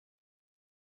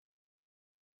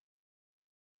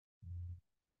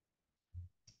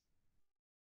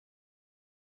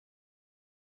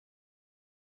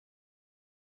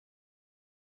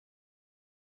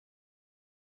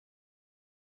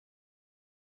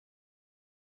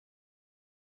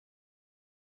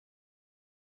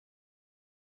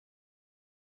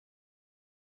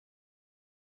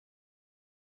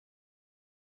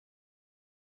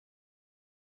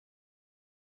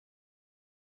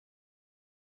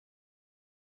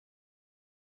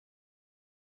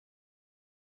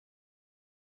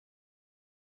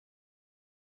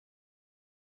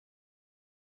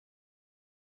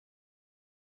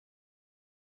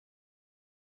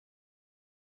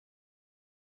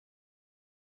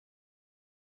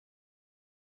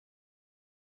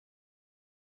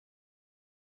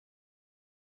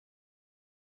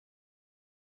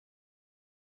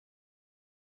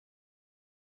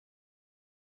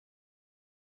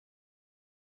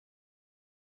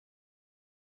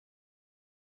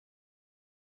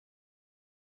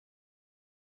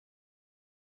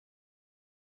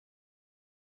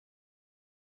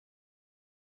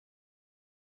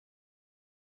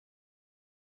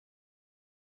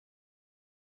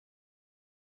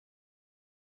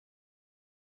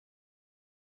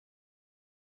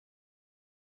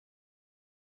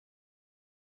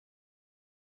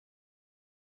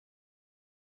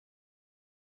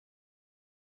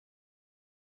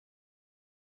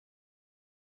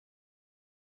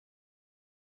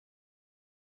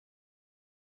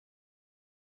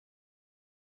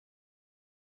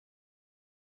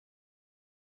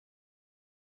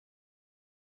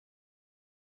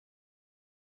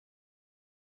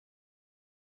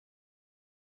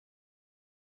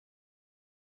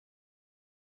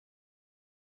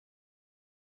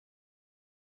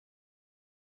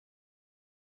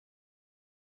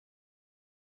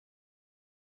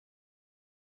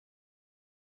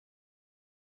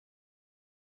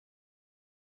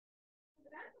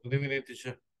Good evening,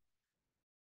 teacher.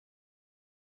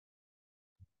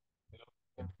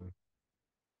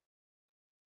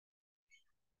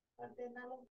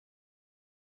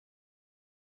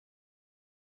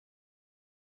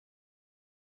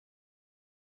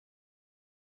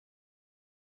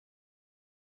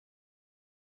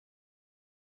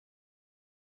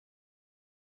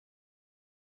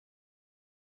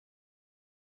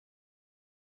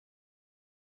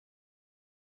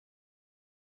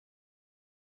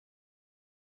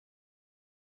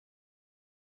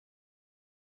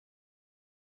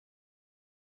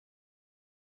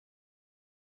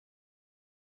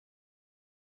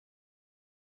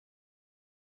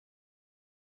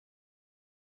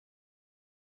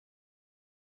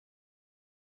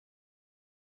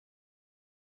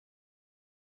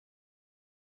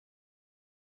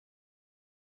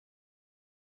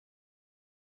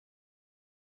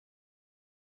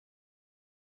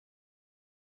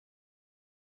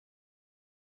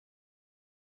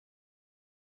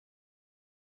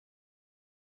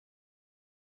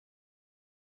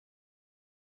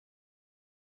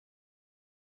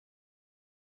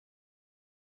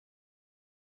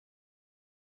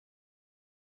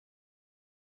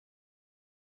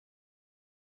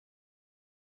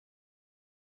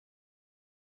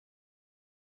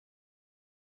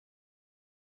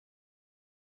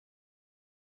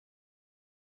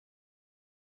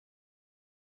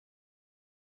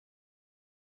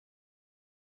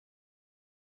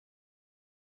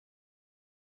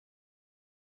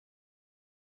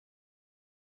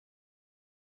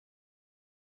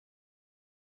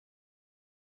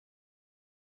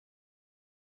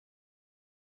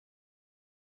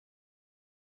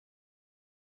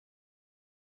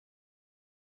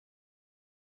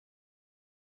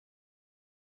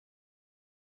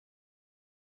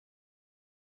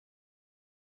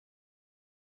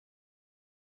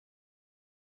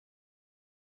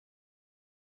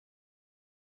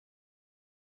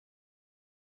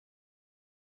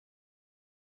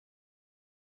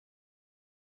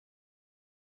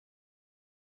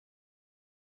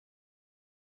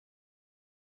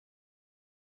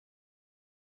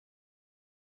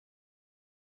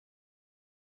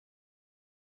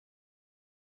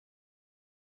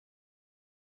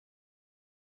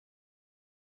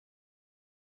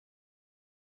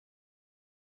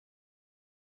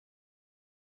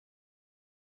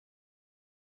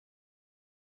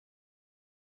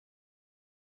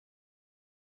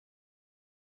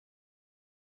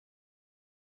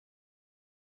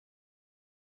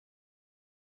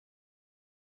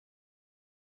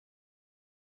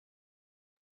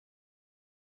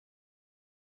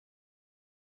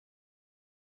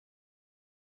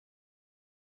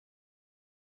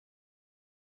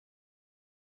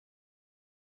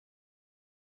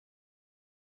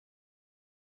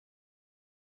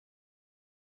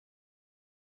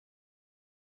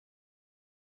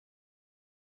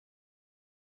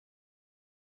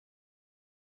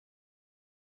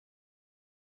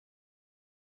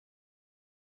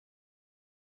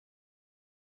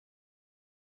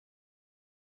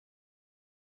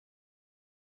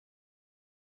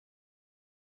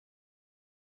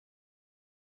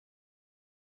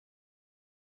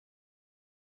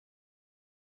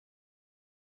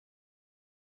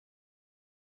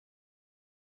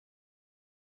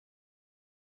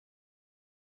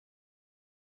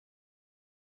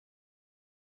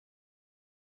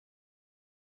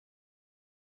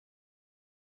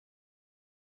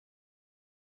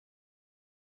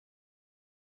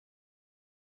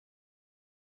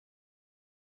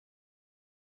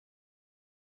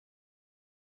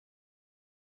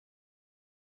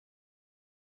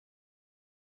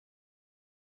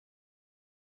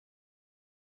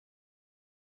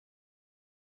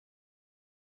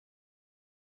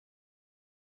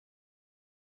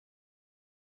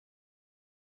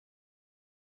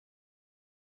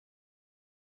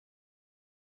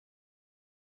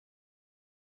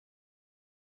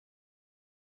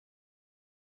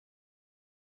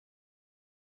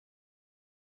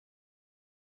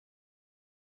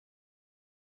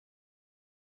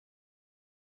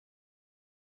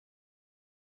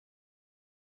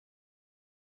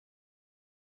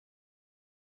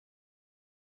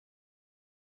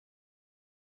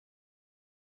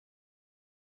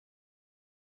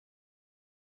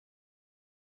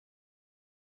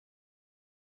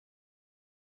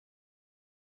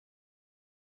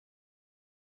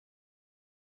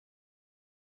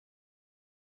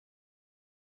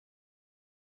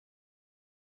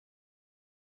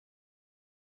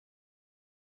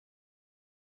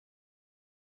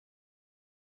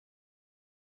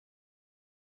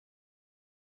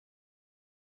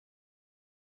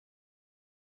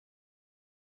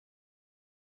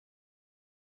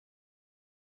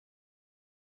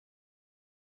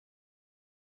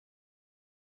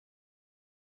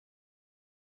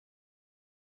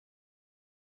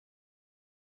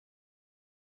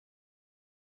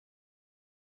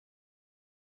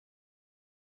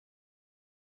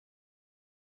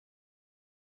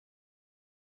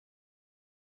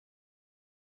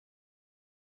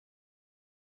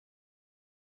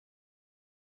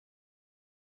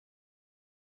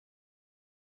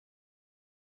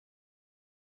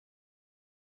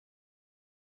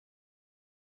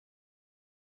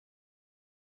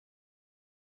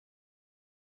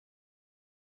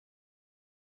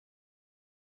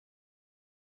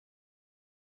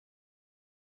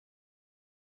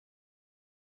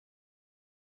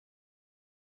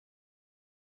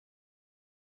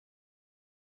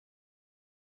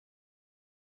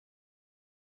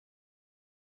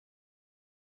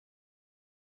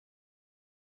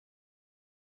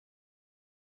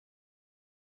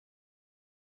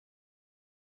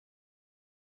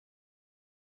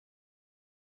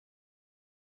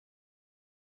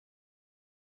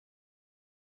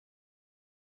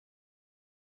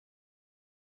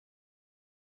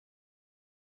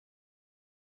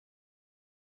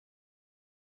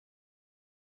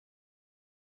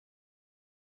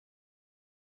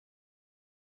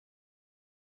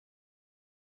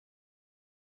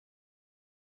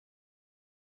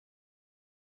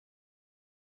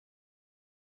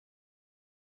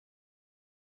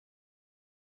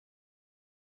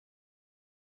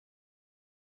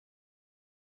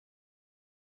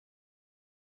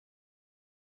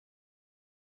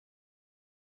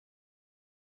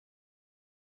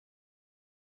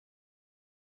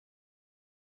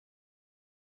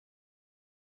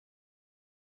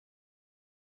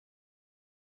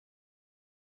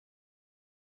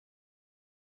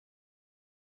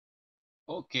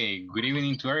 Okay, good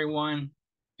evening to everyone.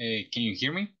 Can you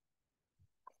hear me?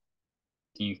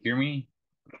 Can you hear me?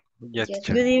 Yes, Yes.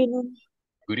 teacher. Good evening.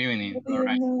 Good evening. Good All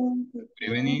right. evening.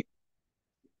 Good evening.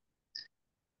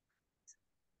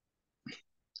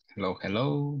 Hello,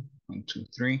 hello. 1, 2,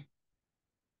 3.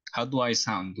 How do I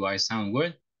sound? Do I sound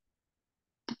good?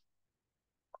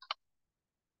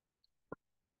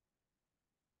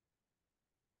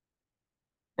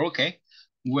 Okay.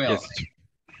 Well, Yes, teacher.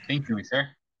 thank you,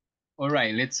 sir. All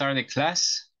right, let's start the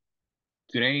class.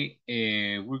 Today,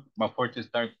 before to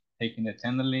start taking the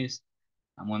attendance list,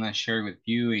 I'm gonna share with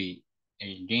you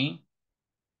a game.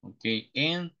 Okay,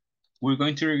 and we're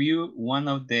going to review one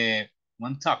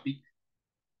topic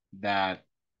that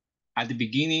at the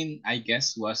beginning, I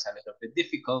guess, was a little bit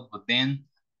difficult, but then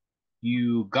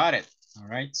you got it. All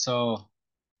right. So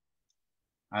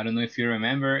I don't know if you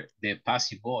remember the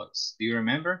passive voice. Do you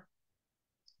remember?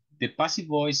 The passive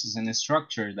voice is a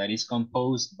structure that is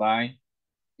composed by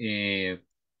the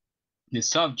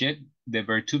subject, the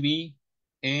verb to be,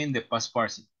 and the past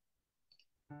participle.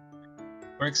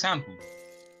 For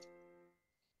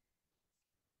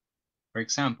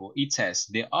example, it says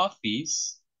the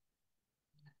office.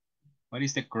 What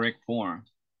is the correct form?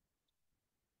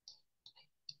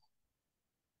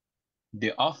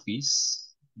 The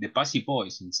office, the passive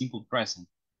voice in simple present.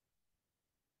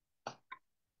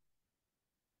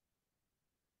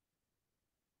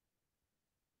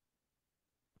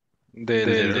 The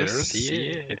letter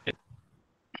C.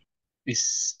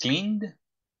 Is cleaned.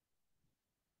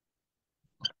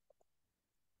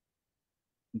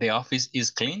 The office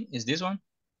is clean. Is this one?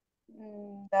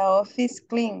 The office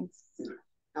cleans.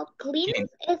 No, clean Clean.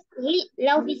 es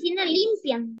la oficina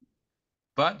limpia.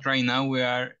 But right now we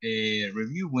are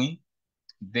reviewing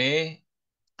the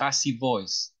passive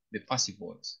voice. The passive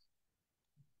voice.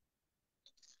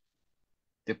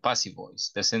 The passive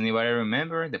voice. Does anybody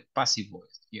remember the passive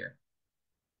voice here?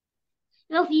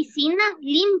 La oficina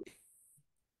limpia.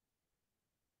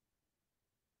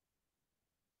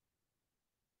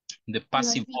 The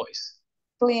passive voice.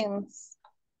 Cleans.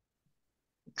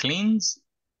 Cleans.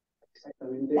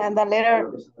 And the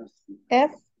letter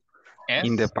F. F.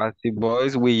 In the passive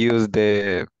voice, we use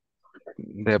the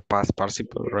past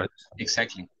participle, right?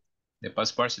 Exactly. The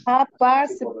past participle.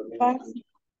 Participle.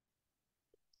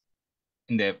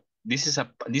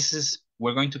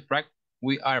 We're going to practice.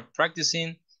 We are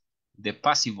practicing the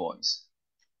passive voice.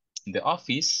 In the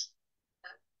office,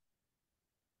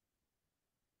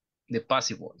 the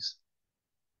passive voice.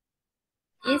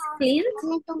 Is clean.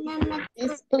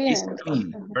 Is clean. It's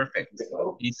clean. Perfect.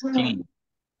 It's clean.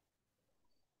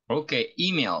 Okay,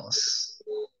 emails.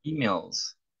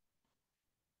 Emails.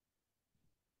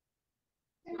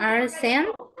 Are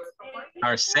sent.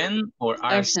 Are sent or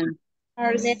are sent?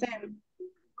 Are sent.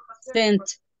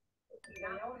 Sent.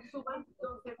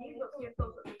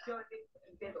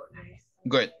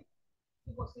 Good.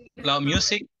 Loud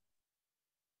music.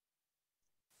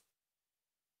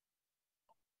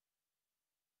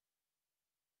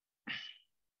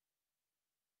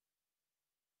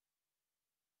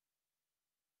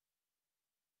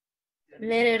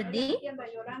 Letter D.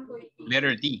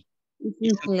 Letter D. It's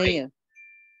Is in in play. play.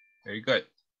 Very good.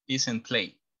 Is in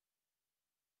play.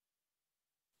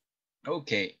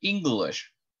 Okay,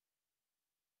 English.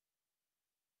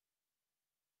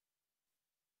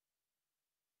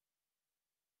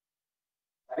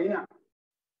 Mira.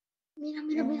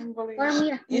 Ahora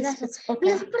mira. Mira esa parte,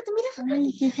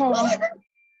 mira.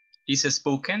 Is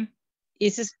spoken.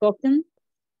 Is spoken.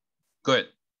 Good.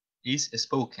 Is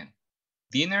spoken.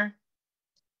 Dinner.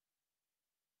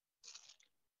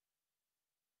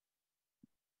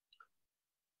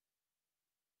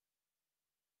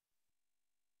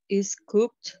 Is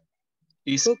cooked.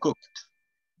 Is cooked.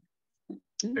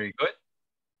 Very good.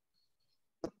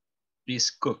 Is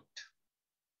cooked.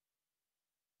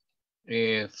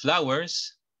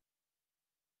 Flowers.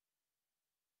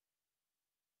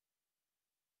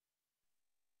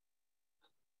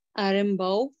 Aren't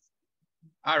both.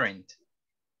 Aren't.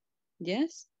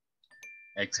 Yes.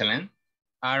 Excellent.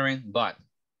 Aren't but.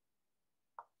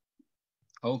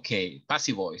 Okay,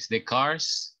 passive voice. The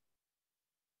cars.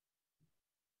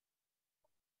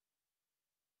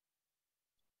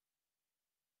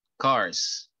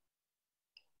 Cars.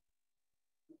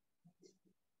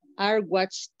 Are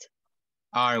watched.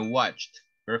 Are watched.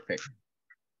 Perfect.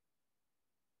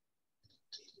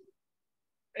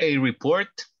 A report.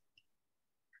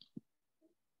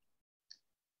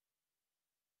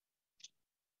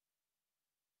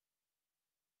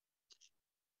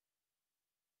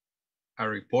 A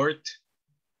report.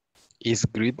 Is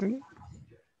written.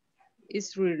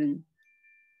 Is written.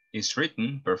 Is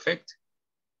written. Perfect.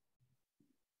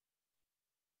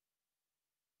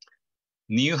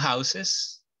 New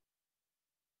houses.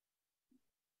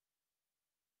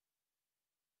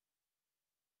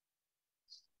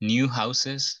 New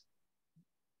houses.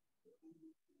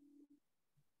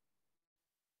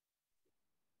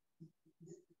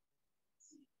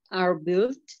 Are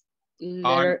built.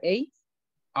 Letter A.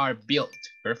 Are built.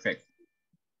 Perfect.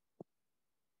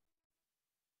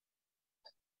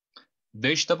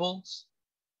 Vegetables.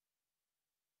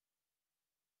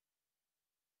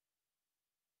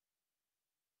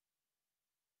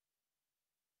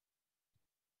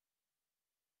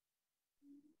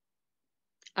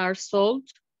 Are sold.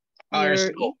 Are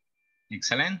Letter sold.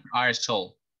 Excellent. Are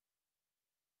sold.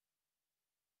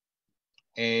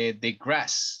 The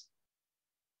grass.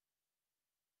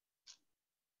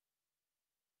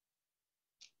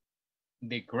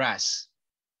 The grass.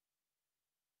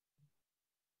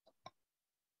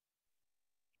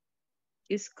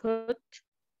 Is cut.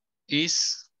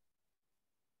 Is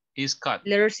cut.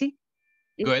 Letter C.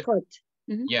 Is Good. cut.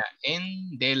 Mhm. Yeah,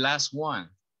 and the last one.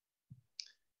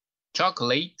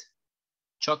 Chocolate.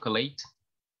 Chocolate.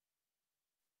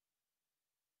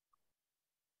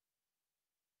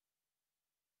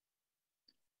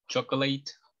 Chocolate.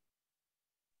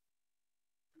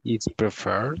 It's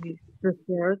preferred.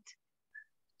 Preferred.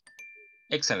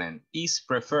 Excellent. Is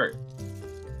preferred.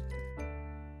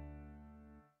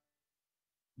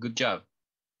 Good job.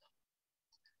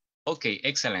 Okay,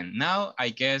 excellent. Now I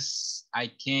guess I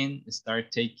can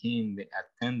start taking the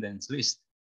attendance list.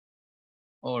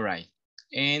 All right,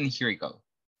 and here we go.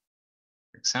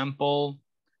 For example,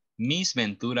 Miss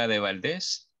Ventura de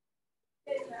Valdez.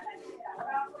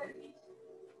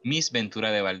 Miss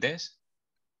Ventura de Valdez.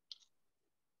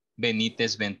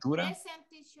 Benítez Ventura. Present,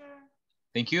 teacher.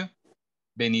 Thank you.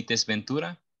 Benítez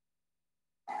Ventura.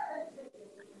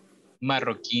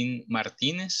 Marroquín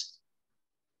Martínez.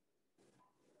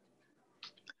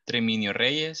 Treminio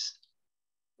Reyes.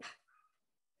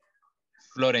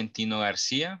 Florentino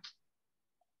García.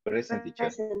 Present,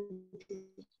 teacher.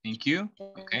 Thank you.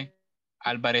 Okay.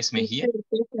 Álvarez Mejía.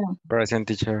 Present,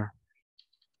 teacher.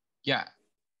 Yeah.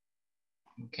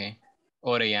 Okay.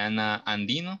 Orellana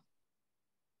Andino.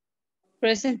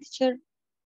 Present, teacher.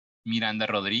 Miranda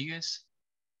Rodríguez.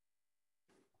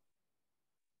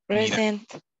 Present.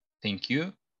 Thank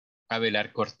you.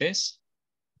 Abelar Cortés.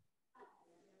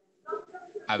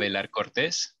 Abelar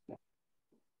Cortés.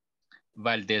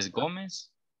 Valdés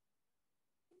Gómez.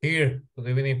 Here. Good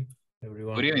evening,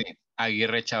 everyone. Good evening.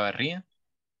 Aguirre Chavarría.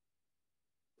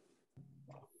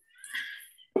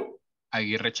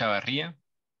 Aguirre Chavarría.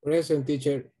 Present,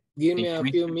 teacher. Give me a Thank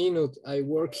you, few Mr. minutes. I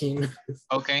working.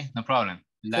 Okay, no problem.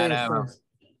 Lara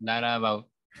Thanks.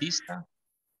 Bautista.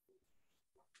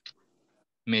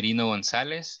 Merino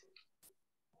González.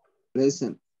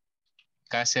 Present.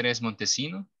 Cáceres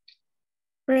Montesino.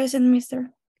 Present,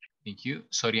 mister. Thank you.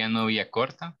 Soriano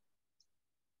Villacorta.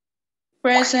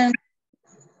 Present.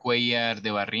 Cuellar de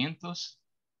Barrientos.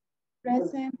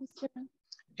 Present, mister.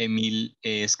 Emil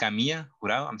Escamilla,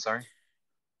 jurado, I'm sorry.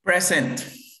 Present.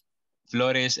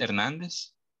 Flores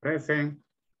Hernández. Present.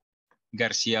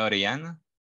 García Orellana.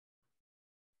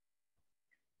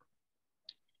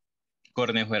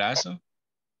 Cornejo Erazo.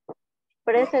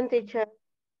 Present, teacher.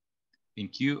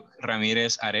 Thank you.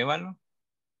 Ramírez Arevalo.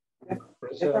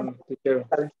 Present, teacher.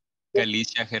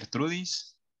 Galicia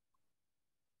Gertrudis.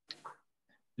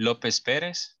 López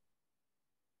Pérez.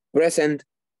 Present.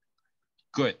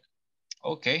 Good.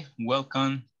 Okay,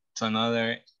 welcome to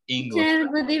another English. Teacher,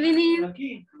 good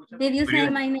evening. Did you say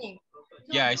my name?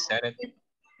 Yeah, I said it.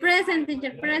 Present,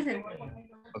 teacher, present.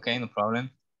 Okay, no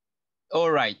problem. All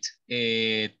right,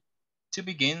 to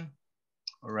begin,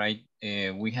 all right,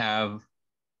 I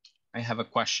have a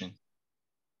question.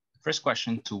 First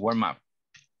question to warm up.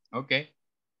 Okay.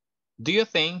 Do you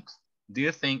think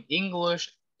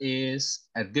English is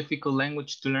a difficult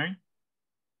language to learn?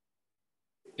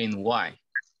 And why?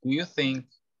 Do you think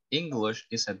English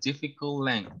is a difficult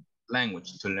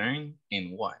language to learn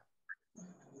and why?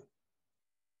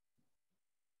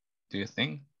 Do you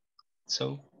think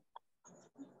so?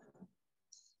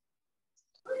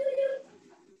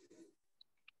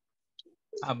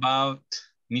 About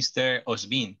Mr.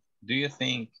 Osbin, do you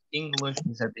think English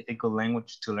is a difficult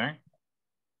language to learn?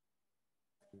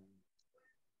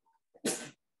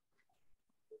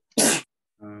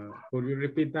 Could you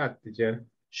repeat that, teacher?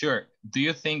 Sure. Do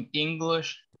you think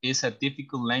English is a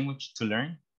difficult language to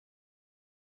learn?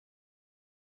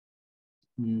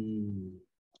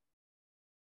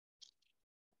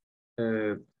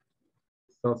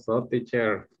 So,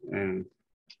 teacher.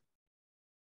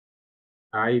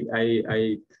 I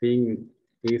think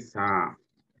it's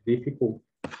difficult.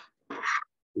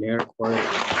 learn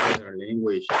other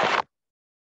language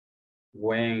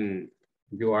when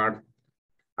you are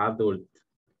adult.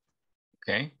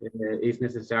 Okay. It's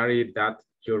necessary that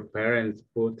your parents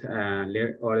put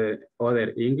learn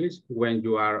other English when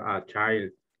you are a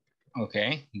child.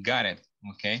 Okay, got it.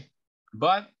 Okay.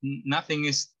 But nothing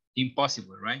is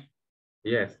impossible, right?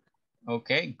 Yes.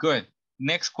 Okay, good.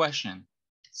 Next question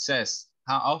says,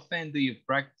 how often do you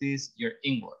practice your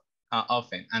English? How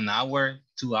often? An hour,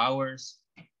 2 hours,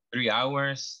 3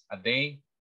 hours a day,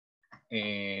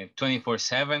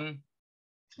 24/7?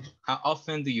 How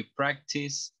often do you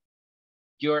practice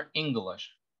your English?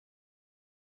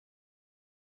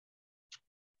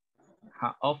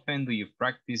 How often do you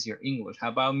practice your English? How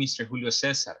about Mr. Julio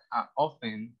Cesar? How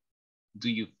often do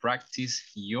you practice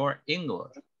your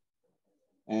English?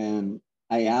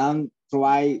 I am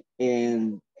trying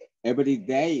every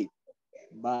day,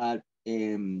 but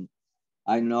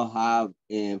I not have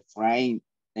a friend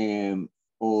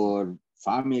or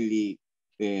family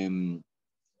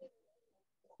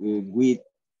with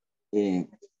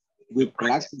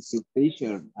practice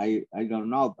teacher. I don't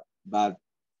know, but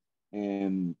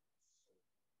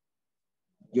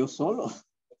yo solo.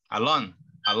 Alone.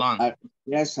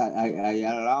 Yes, I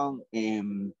alone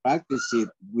practice it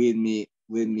with me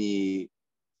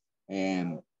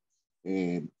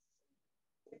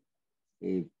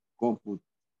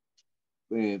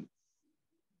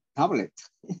tablet.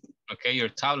 Okay, your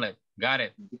tablet. Got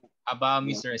it. How about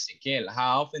Mr. Ezequiel?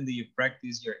 How often do you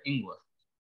practice your English?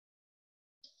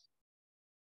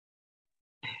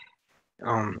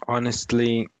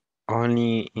 Honestly,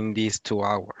 only in these 2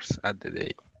 hours at the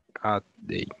day. All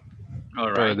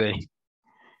Per right. day.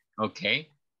 Okay.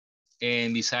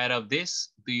 And beside of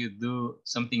this, do you do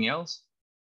something else?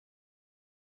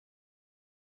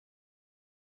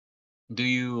 Do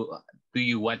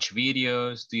you watch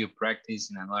videos? Do you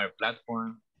practice in another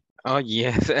platform? Oh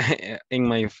yes, in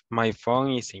my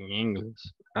phone is in English.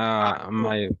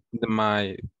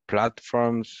 My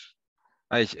platforms,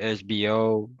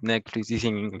 HBO, Netflix is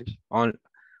in English.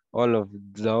 All of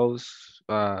those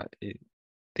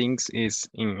things is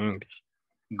in English.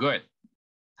 Good.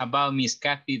 How about Miss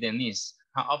Kathy Denise?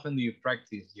 How often do you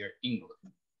practice your English?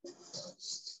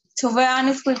 To be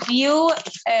honest with you,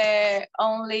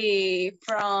 only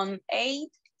from 8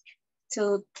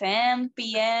 to 10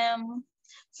 p.m.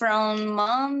 from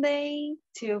Monday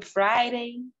to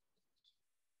Friday.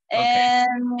 Okay.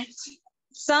 And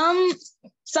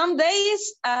some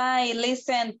days I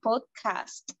listen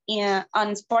podcast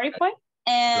on Spotify,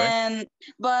 and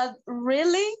but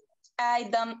really I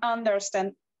don't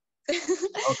understand.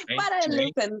 Okay, but I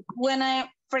listen when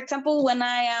for example, when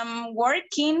I am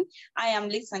working, I am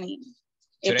listening.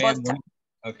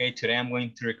 Today I'm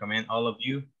going to recommend all of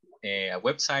you a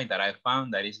website that I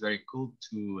found that is very cool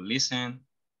to listen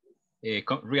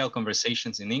real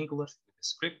conversations in English with a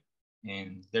script,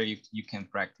 and there you can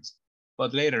practice.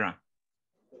 But later on.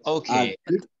 Okay.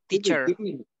 Teacher.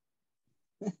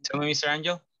 Tell me, Mr.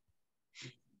 Angel.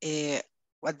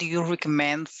 What do you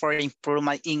recommend for improve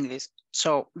my English?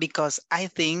 So, because I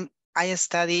think I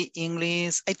study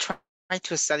English, I try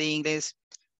to study English,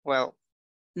 well,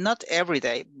 not every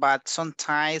day, but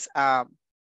sometimes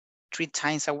 3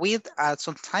 times a week.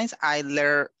 Sometimes I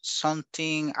learn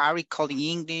something I recall in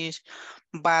English,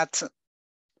 but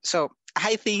so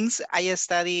I think I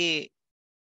study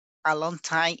a long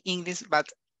time English,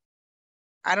 but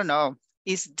I don't know,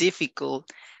 it's difficult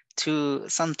to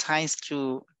sometimes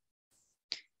to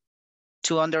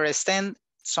understand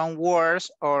some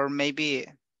words, or maybe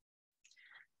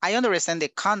I understand the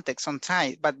context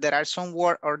sometimes, but there are some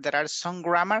words or there are some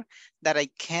grammar that I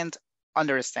can't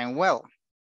understand well.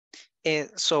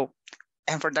 So,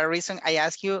 and for that reason, I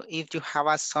ask you if you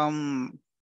have some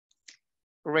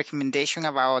recommendation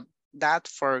about that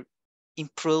for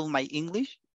improve my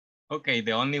English. Okay,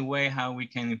 the only way how we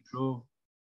can improve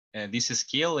this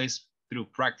skill is through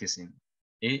practicing.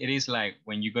 It is like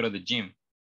when you go to the gym.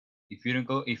 If you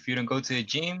don't go to the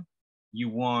gym,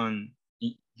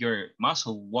 your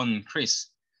muscle won't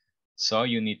increase. So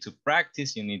you need to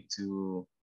practice. You need to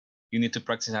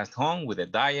practice at home with a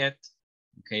diet.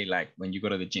 Okay, like when you go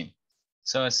to the gym.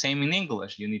 So same in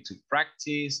English, you need to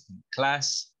practice in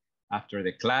class. After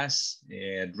the class,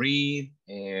 read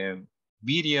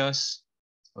videos.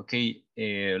 Okay,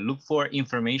 look for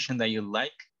information that you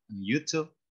like on YouTube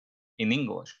in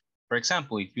English. For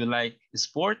example, if you like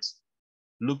sports,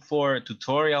 look for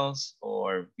tutorials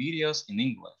or videos in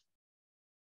English.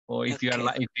 Or if you are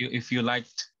like if you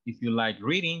like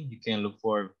reading, you can look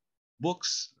for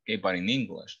books, okay, but in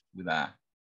English with a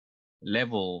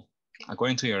level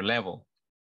according to your level.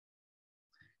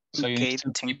 So you Okay, need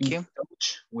to thank keep you. in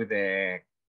touch with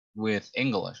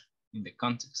English in the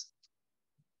context.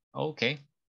 Okay.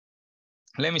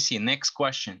 Let me see. Next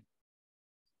question.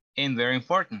 And very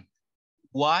important.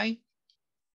 Why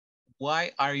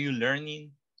are you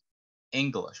learning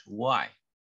English? Why?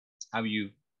 Do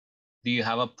you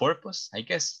have a purpose? I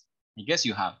guess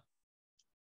you have.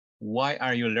 Why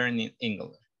are you learning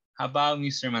English? How about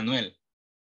Mr. Manuel?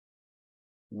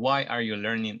 Why are you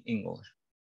learning English?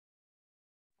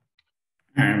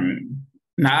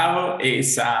 Now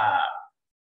is I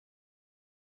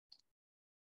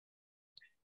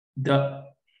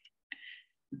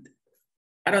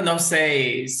don't know,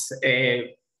 says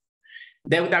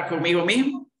deuda conmigo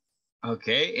mismo.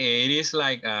 Okay, it is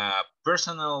like a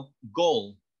personal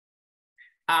goal.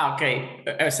 Okay.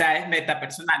 O sea, es meta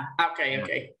personal. Okay,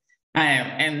 okay.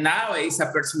 And now it's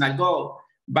a personal goal,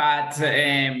 but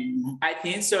I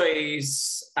think so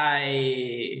is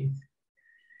I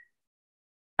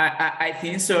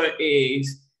think so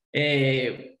is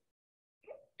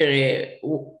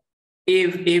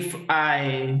if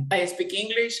I speak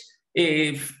English,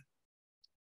 if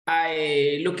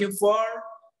I looking for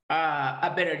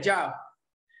a better job.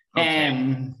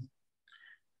 Okay.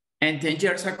 And 10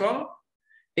 years ago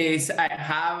is I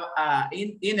have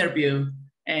an interview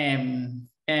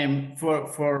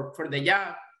for the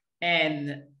job,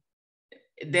 and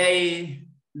they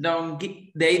don't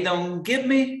give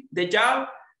me the job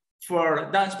for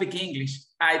don't speak English.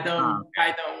 I don't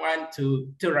want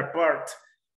to report.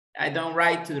 I don't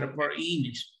write to report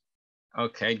English.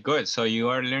 Okay, good. So you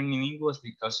are learning English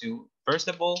because first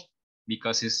of all,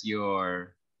 because it's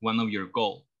one of your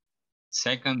goals.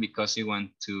 Second, because you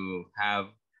want to have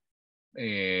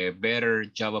a better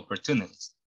job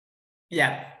opportunities.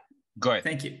 Yeah. Good.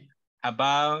 Thank you.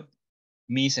 About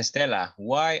Miss Estela,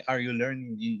 why are you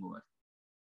learning English?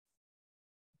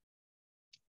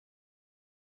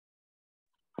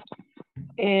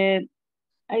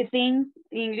 I think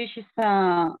English is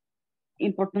an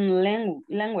important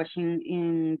language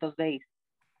in those days,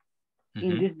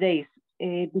 in these days,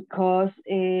 because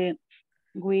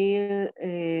we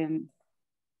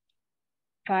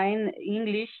find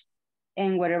English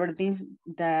in whatever things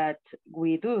that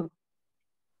we do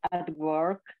at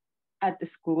work, at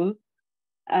school.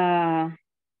 My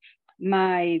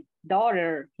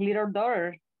little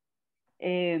daughter,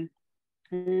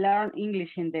 learn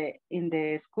English in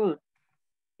the school,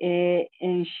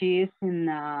 and she is in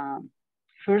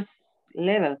first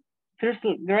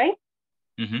grade.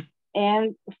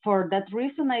 And for that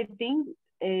reason, I think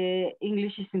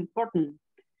English is important,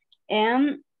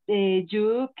 and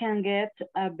you can get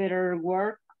a better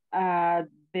work, a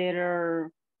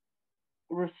better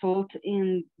result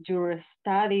in your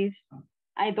studies.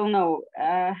 I don't know.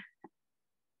 I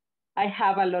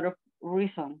have a lot of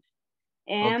reasons,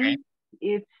 and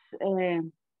it's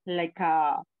like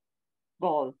a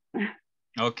goal.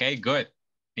 Okay, good.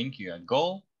 Thank you. A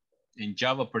goal and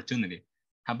job opportunity.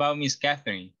 How about Miss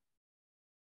Catherine?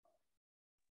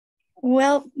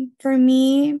 Well, for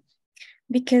me,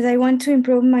 because I want to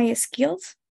improve my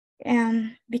skills,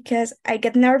 and because I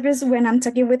get nervous when I'm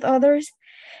talking with others,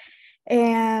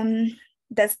 and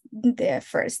that's the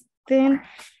first thing,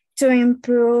 to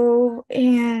improve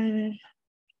in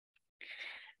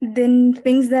the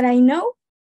things that I know,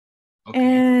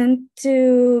 and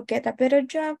to get a better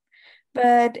job,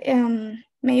 but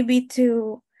maybe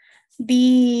to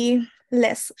be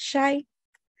less shy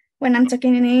when I'm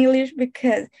talking in English,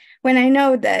 because when I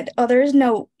know that others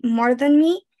know more than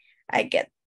me, I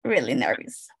get really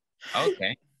nervous.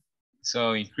 Okay,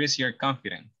 so increase your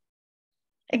confidence.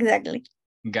 Exactly.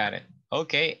 Got it.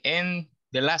 Okay, and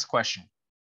the last question.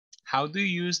 How do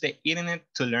you use the internet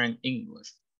to learn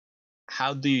English?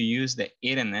 How do you use the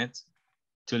internet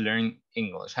to learn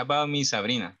English? How about me,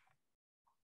 Sabrina?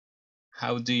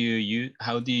 How do you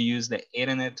use the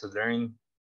internet to learn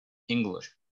English?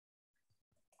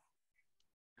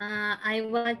 I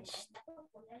watched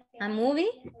a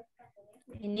movie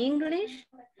in English,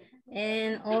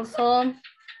 and also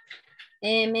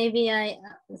maybe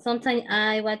sometimes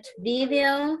I watch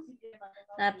video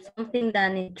of something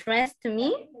that interests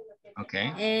me.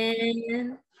 Okay.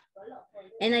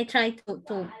 And I try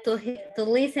to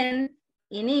listen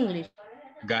in English.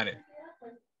 Got it.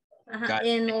 Got it.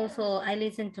 And also I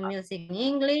listen to music in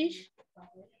English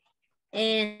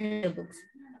and the books.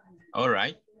 All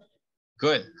right.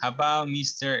 Good. How about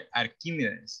Mr.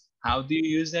 Archimedes? How do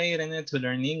you use the internet to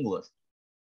learn English?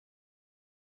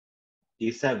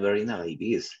 It's a very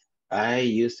nice. I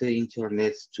use the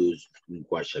internet to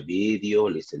watch a video,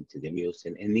 listen to the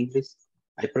music in English.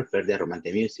 I prefer the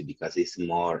romantic music because it's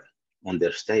more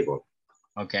understandable.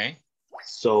 Okay.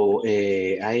 So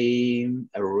I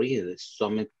read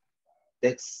some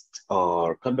text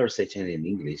or conversation in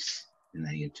English in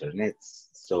the internet.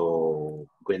 So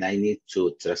when I need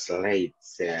to translate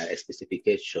a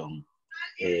specification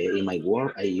in my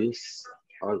work, I use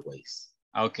always.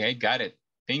 Okay, got it.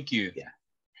 Thank you. Yeah.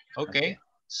 Okay,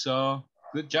 so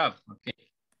good job. Okay.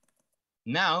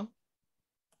 Now,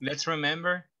 let's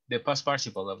remember the past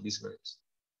participle of these verbs.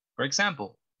 For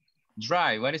example,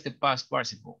 drive. What is the past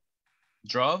participle?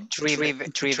 Drove.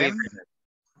 Driven.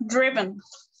 Driven.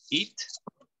 Eat.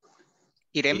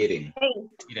 Eating.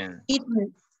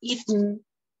 Eaten. Eaten.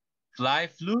 Fly.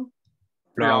 Flew.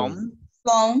 Flown.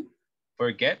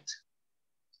 Forget.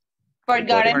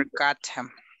 Forgotten.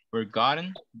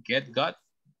 Forgotten. Get. Got.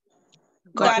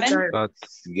 Gotten. Got.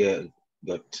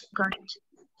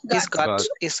 Is got.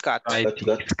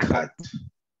 Got.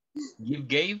 Give.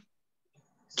 Gave.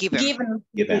 Given.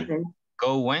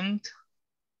 Go. Went.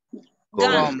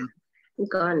 Gone.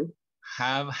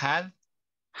 Have. Had.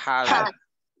 Had.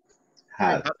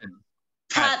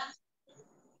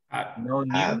 No.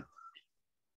 New.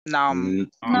 Known.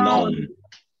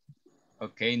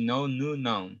 Okay, no. New.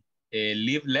 Known.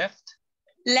 Leave. Left.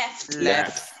 Left.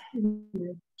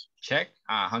 Check.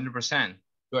 100%.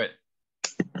 Good.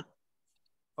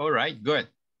 All right, good.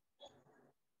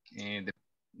 And the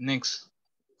next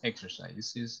exercise.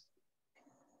 This is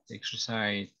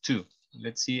exercise 2.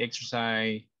 Let's see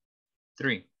exercise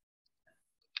 3.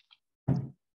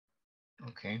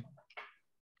 Okay.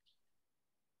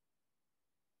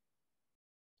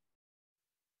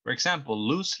 For example,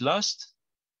 lose, lost.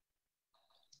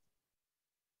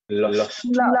 Lost.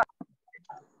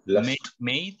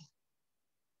 Made.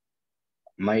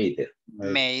 Meet,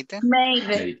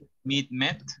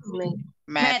 met.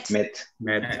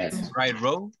 Right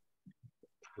row.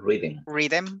 Reading.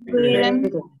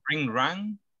 Ring,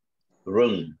 rang.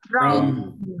 Wrong.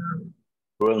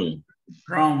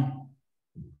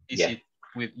 Is it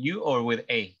with you or with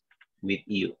a? With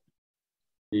you.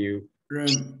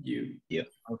 Run. You. Yeah.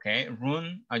 Okay,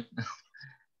 run.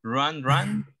 Run.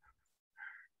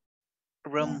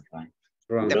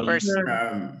 The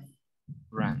person.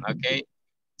 Run. Okay.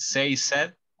 Say,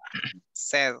 said.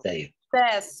 Says.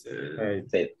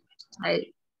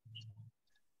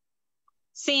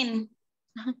 Seen.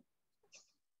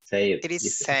 Say It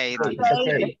is said.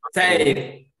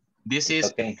 Say. This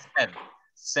is okay.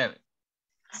 Said.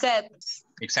 Said.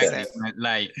 Exactly.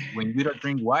 Like when you don't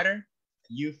drink water,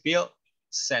 you feel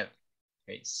sad.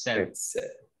 Okay, sad.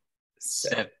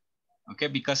 Said. Okay,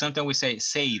 because sometimes we say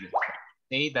said.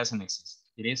 Said doesn't exist.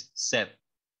 It is said.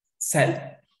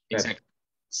 Exactly.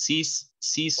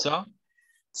 Seesaw.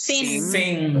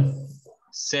 Sing.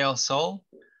 Sail, soul.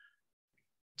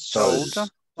 Sold.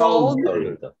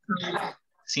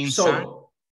 Sing, sun.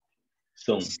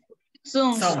 Soon.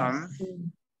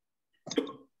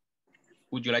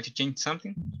 Would you like to change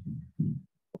something?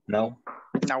 No.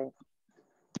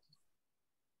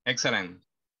 Excellent.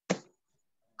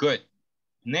 Good.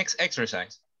 Next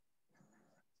exercise.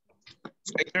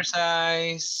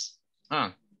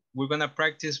 We're gonna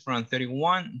practice from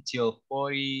 31 until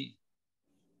 40.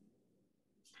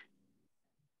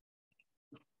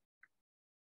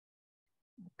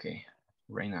 Okay,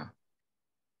 right now.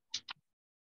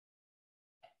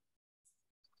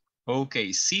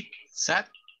 Okay, sit, sat.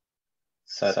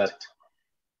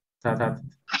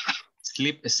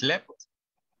 Sleep, slept.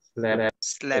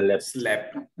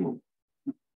 Slept.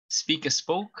 Speak,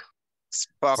 spoke.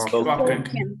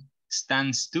 Spoken.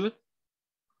 Stand, stood.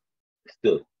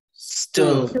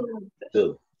 Stood.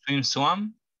 Swim,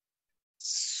 swam.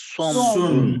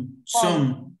 Swim.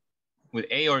 With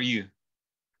A or U?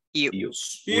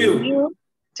 You.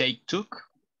 Take, took.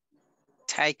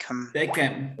 Taken.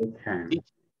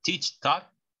 Teach, taught.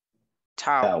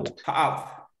 Taught.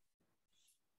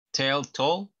 Tell,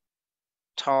 told.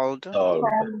 Told.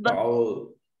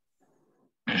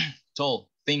 Told.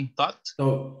 Think, thought.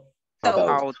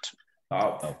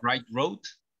 Out. Write, wrote.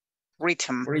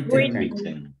 Written.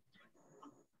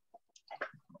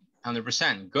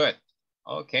 100%. Good.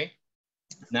 Okay.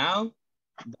 Now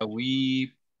that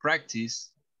we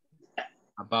practice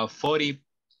about 40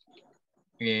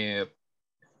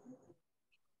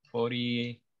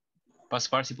 past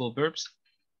participle verbs,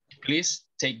 please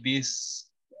take this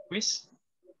quiz.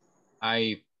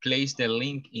 I place the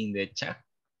link in the chat.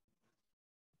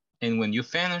 And when you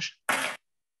finish,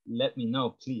 let me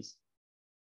know, please.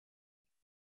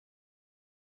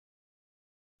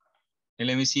 And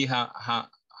let me see how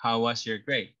was your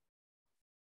grade,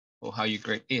 or how your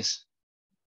grade is.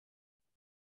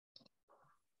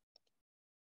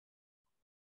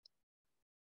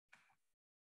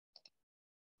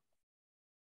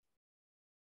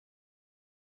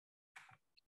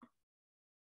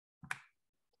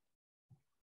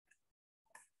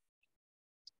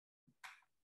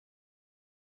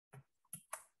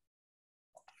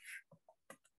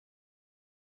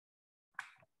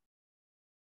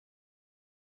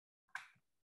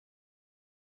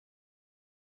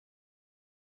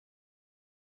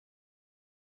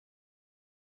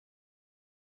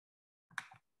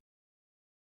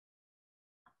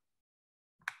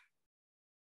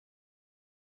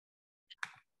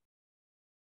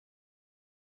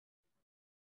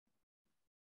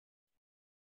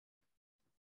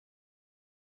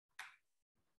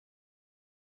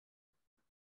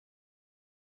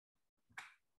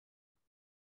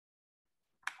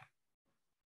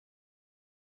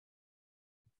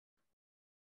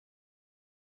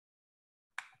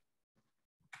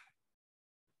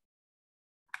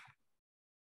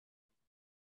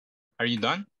 Are you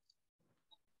done?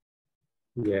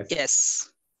 Yes. Yes.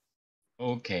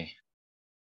 Okay.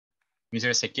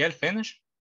 Mr. Ezequiel, finish?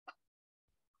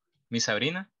 Miss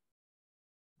Sabrina?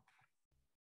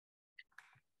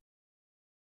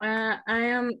 I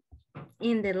am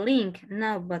in the link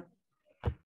now, but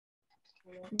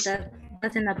that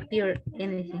doesn't appear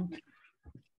anything.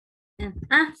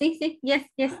 Sí,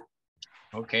 yes.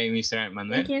 Okay, Mr.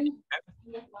 Manuel. Thank you.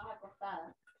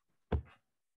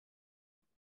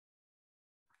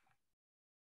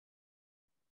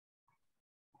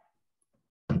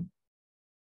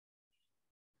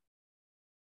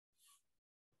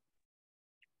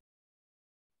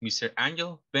 Mr.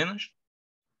 Angel, finish?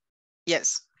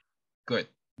 Yes. Good.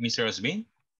 Mr. Osbin?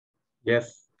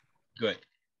 Yes. Good.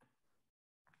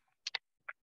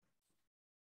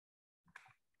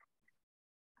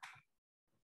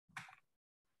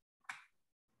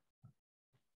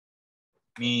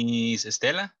 Miss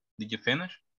Estela, did you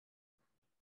finish?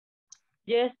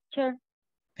 Yes, sure.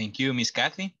 Thank you. Miss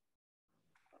Kathy?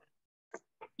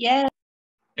 Yes.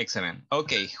 Excellent.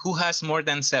 Okay, who has more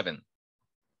than 7?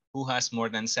 Who has more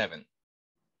than 7?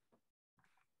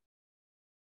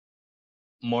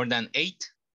 More than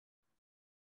 8?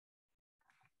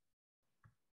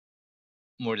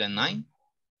 More than 9?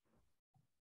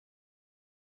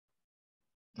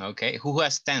 Okay, who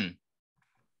has 10?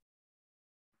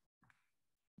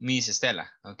 Miss Estela.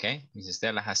 Okay, Miss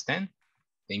Estela has 10.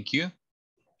 Thank you.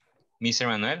 Mr.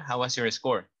 Manuel, how was your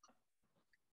score?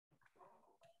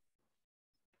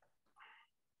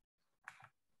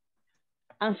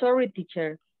 I'm sorry,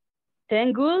 teacher.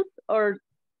 10 good or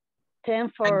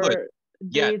 10 for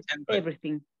Yeah, doing 10 good.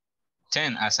 everything?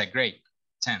 10 as a grade.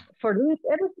 10. For doing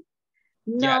everything?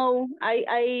 Yeah. No,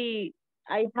 I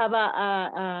have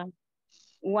a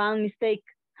one mistake.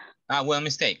 Well,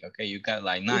 mistake. Okay, you got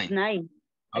like 9. It's 9.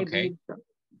 I Okay. believe so.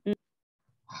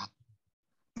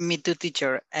 Me too,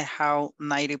 teacher. I have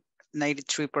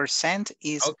 93%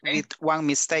 is with one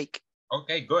mistake.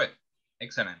 Okay, good.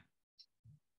 Excellent.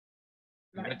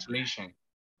 Congratulations.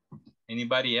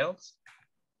 Anybody else?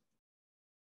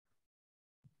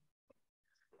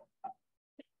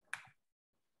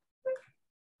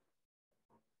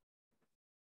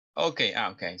 Okay,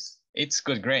 okay. It's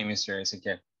good grade, Mr.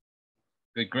 Ezequiel.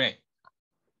 Good grade.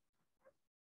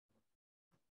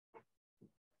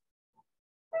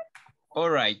 All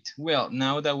right, well,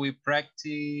 now that we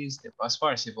practice the past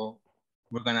participle,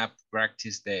 we're gonna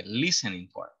practice the listening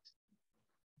part.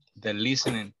 The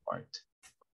listening part.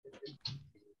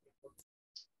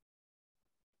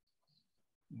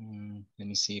 Let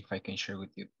me see if I can share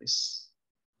with you, please.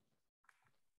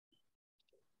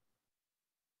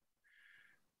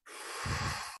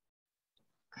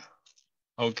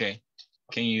 Okay,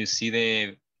 can you see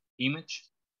the image?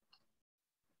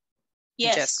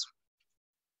 Yes.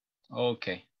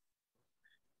 Okay.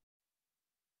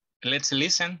 Let's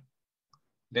listen.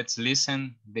 Let's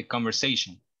listen the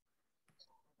conversation.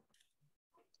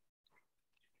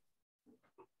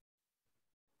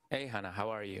 Hey, Hannah, how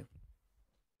are you?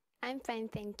 I'm fine,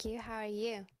 thank you. How are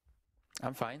you?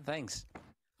 I'm fine, thanks.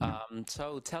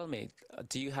 So tell me,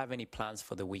 do you have any plans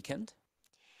for the weekend?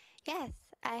 Yes,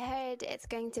 I heard it's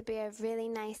going to be a really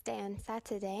nice day on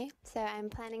Saturday, so I'm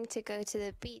planning to go to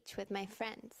the beach with my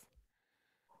friends.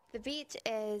 The beach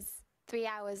is 3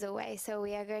 hours away, so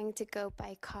we are going to go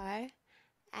by car,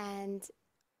 and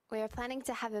we are planning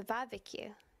to have a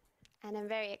barbecue, and I'm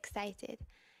very excited.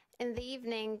 In the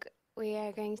evening, we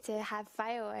are going to have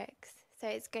fireworks, so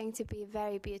it's going to be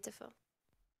very beautiful.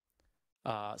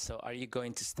 So are you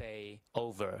going to stay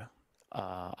over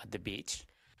at the beach?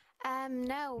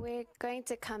 No, we're going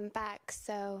to come back,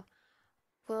 so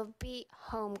we'll be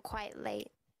home quite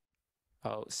late.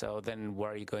 Oh, so then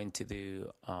what are you going to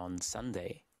do on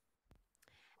Sunday?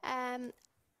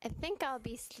 I think I'll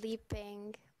be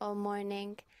sleeping all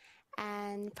morning,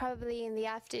 and probably in the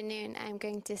afternoon I'm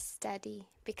going to study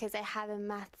because I have a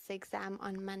maths exam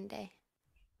on Monday.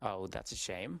 Oh, that's a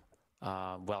shame.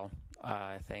 Well,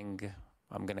 I think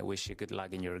I'm going to wish you good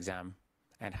luck in your exam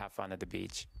and have fun at the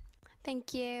beach.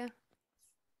 Thank you.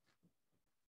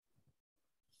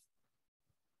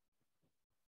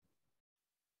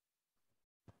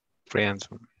 Free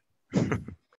answer.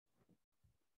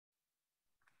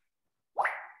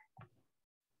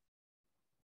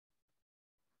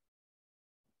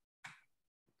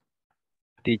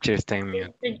 Teacher, stay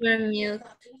mute. You're mute.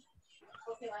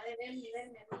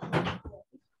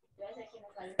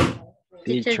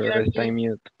 Teacher, stay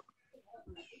mute.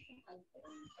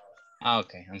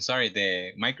 Okay, I'm sorry,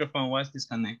 the microphone was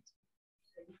disconnected.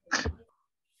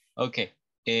 Okay,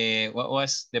 what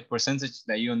was the percentage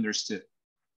that you understood?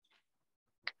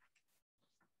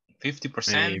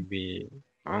 50%? Maybe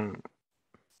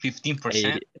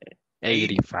 15%?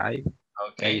 85.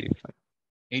 Okay.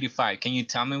 85. Can you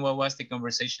tell me what was the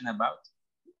conversation about?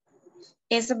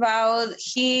 It's about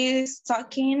he's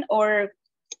talking or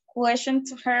question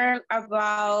to her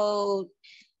about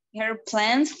her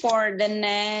plans for the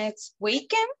next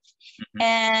weekend.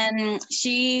 And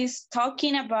she's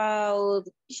talking about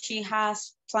she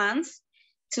has plans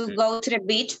to go to the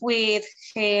beach with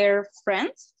her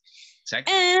friends.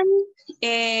 And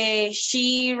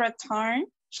she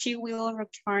will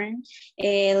return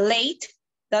late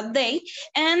that day.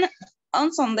 And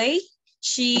on Sunday,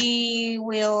 she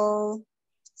will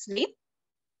sleep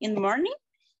in the morning.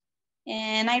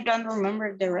 And I don't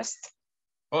remember the rest.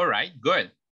 All right,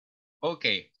 good.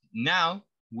 Okay, now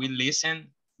we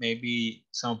listen. Maybe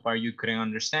some part you couldn't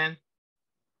understand.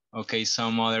 Okay,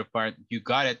 some other part you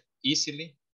got it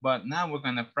easily. But now we're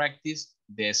gonna practice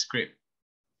the script.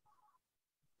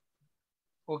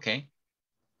 Okay.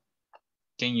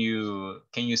 Can you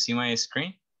see my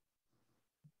screen?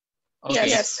 Okay,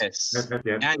 yes.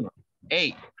 Daniel.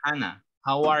 Hey, Hannah,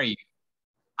 how are you?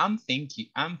 I'm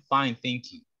fine,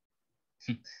 thank you.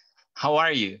 How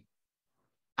are you?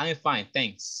 I'm fine,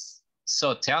 thanks.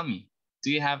 So tell me,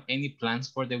 do you have any plans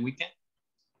for the weekend?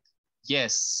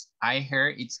 Yes, I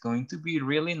heard it's going to be a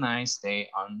really nice day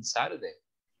on Saturday.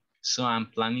 So I'm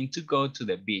planning to go to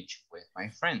the beach with my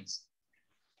friends.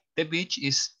 The beach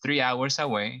is 3 hours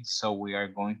away, so we are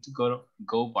going to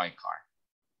go by car.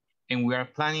 And we are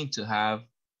planning to have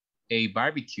a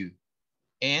barbecue,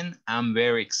 and I'm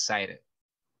very excited.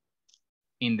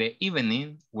 In the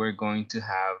evening, we're going to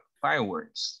have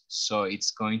fireworks, so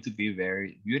it's going to be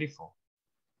very beautiful.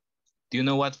 Do you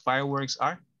know what fireworks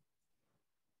are?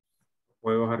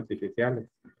 Fuegos artificiales.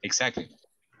 Exactly.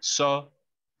 So,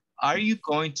 are you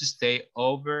going to stay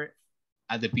over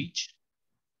at the beach?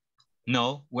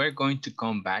 No, we're going to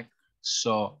come back,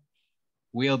 so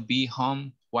we'll be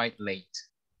home quite late.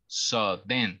 So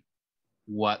then,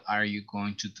 what are you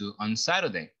going to do on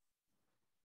Saturday?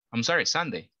 I'm sorry,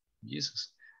 Sunday.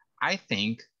 Jesus. I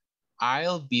think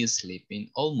I'll be sleeping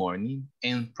all morning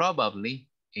and probably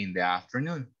in the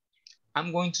afternoon.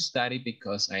 I'm going to study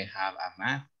because I have a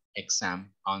math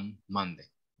exam on Monday.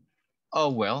 Oh,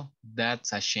 well,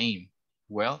 that's a shame.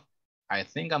 Well, I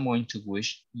think I'm going to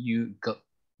wish you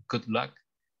good luck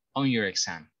on your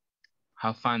exam.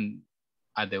 Have fun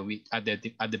at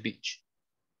the beach.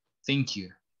 Thank you.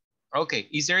 Okay,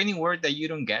 is there any word that you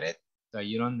don't get it, that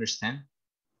you don't understand?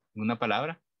 ¿Una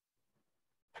palabra?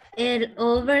 El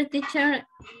over, teacher,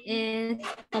 es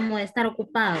como estar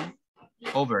ocupado.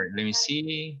 Over, let me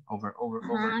see. Over.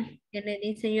 Que le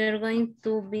dice, you're going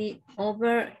to be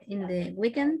over in the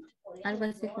weekend. Algo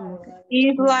así como que.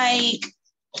 It's like.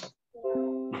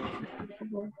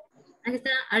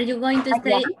 Are you going to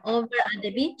stay over at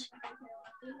the beach?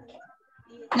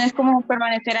 No es como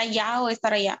permanecer allá o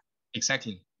estar allá.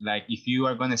 Exactly. Like if you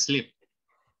are going to sleep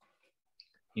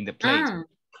in the place.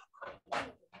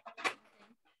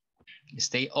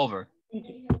 Stay over.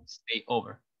 Stay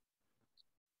over.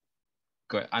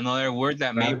 Good. Another word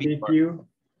that maybe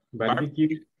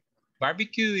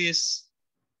barbecue is.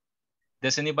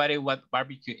 Does anybody what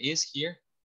barbecue is here?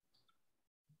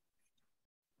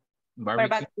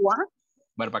 Barbecue?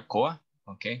 Barbacoa.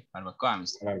 Okay, barbacoa.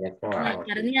 La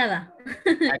carneada.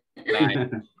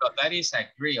 So that is a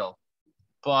grill,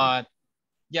 but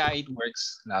yeah, it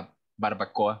works. La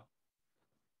barbacoa.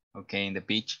 Okay, in the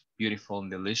beach, beautiful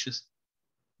and delicious.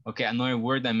 Okay, another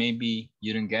word that maybe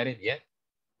you don't get it yet.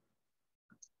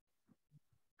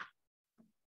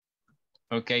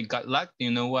 Okay, good luck. Do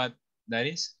you know what that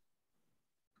is?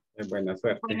 Buena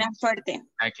suerte. Buena suerte.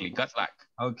 Exactly, good luck.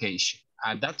 Okay,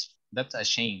 that's a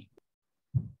shame.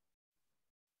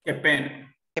 Qué pena.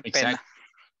 Exactly.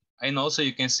 And also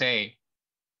you can say,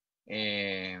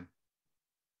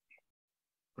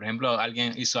 por ejemplo,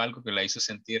 alguien hizo algo que la hizo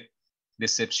sentir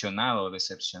decepcionado,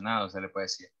 se le puede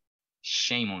decir,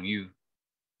 shame on you.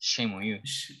 Shame on you.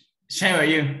 Shame on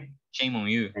you. Shame on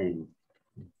you.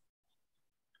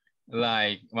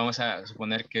 Like, vamos a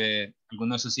suponer que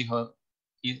alguno de sus hijos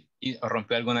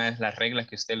rompió alguna de las reglas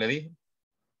que usted le dijo.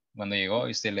 Cuando llegó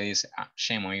y usted le dice,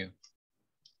 shame on you.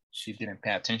 She didn't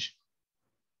pay attention.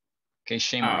 Okay,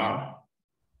 shame on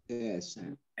you. Yes.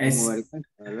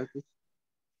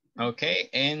 Okay,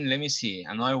 and let me see.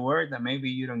 Another word that maybe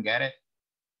you don't get it.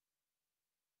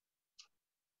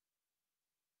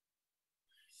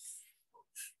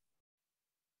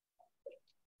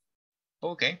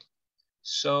 Okay,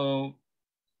 so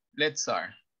let's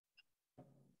start.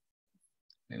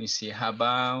 Let me see. How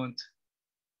about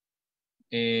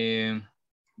any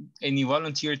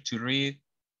volunteer to read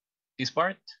this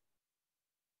part?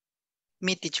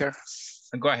 Me, teacher.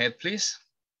 Go ahead, please.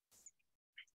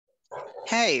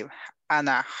 Hey,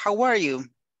 Anna, how are you?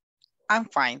 I'm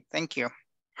fine, thank you.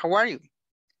 How are you?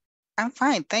 I'm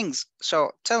fine, thanks.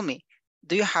 So tell me,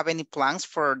 do you have any plans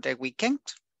for the weekend?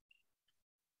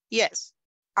 Yes,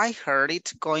 I heard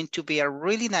it's going to be a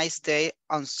really nice day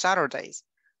on Saturdays.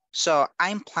 So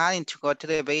I'm planning to go to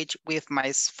the beach with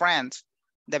my friends.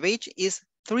 The beach is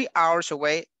 3 hours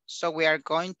away, so we are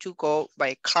going to go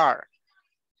by car.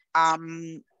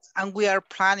 And we are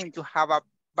planning to have a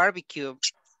barbecue.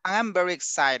 I'm very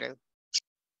excited.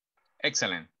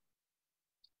 Excellent.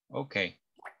 Okay.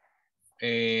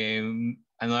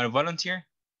 Another volunteer?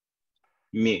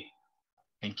 Me.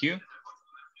 Thank you.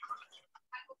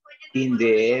 In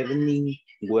the evening,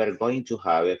 we're going to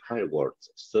have a fireworks,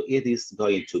 so it is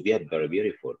going to be very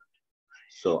beautiful.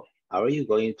 So, are you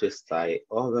going to stay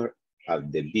over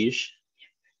at the beach?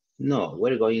 No,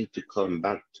 we're going to come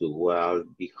back to well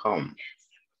be home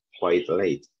quite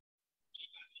late.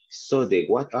 So,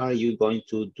 what are you going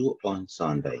to do on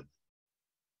Sunday?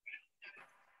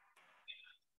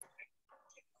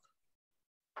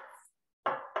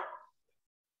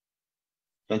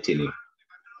 Continue.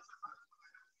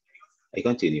 I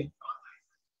continue.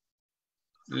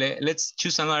 Let's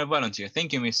choose another volunteer.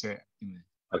 Thank you, Mr.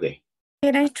 Okay.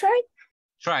 Can I try?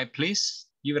 Try, please.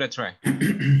 Give it a try.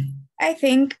 I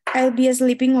think I'll be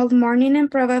sleeping all morning and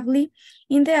probably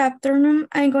in the afternoon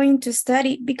I'm going to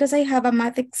study because I have a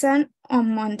math exam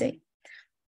on Monday.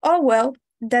 Oh, well,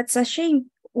 that's a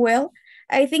shame. Well,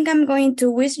 I think I'm going to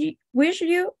wish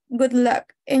you good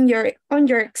luck on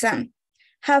your exam.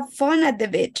 Have fun at the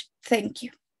beach. Thank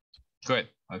you. Good.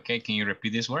 Okay, can you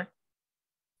repeat this word?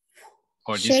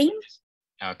 Or shame? This?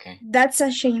 Okay. That's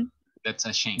a shame. That's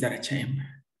a shame. That's a shame.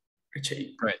 A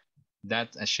shame. Good.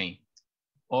 That's a shame.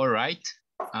 All right.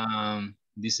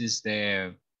 This is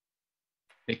the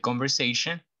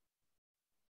conversation.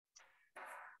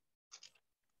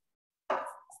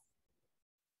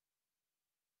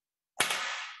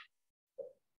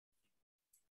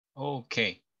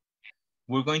 Okay.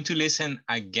 We're going to listen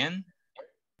again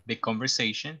the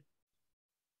conversation.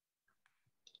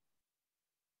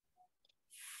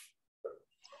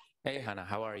 Hey, Hannah,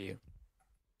 how are you?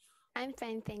 I'm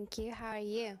fine, thank you. How are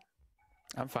you?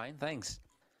 I'm fine, thanks.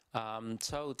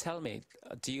 So tell me,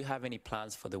 do you have any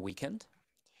plans for the weekend?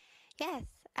 Yes,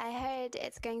 I heard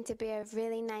it's going to be a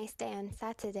really nice day on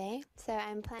Saturday, so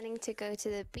I'm planning to go to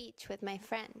the beach with my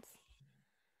friends.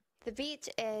 The beach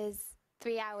is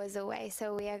 3 hours away,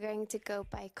 so we are going to go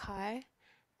by car,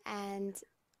 and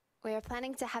we are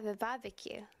planning to have a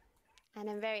barbecue, and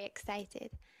I'm very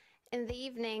excited. In the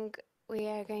evening, we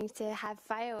are going to have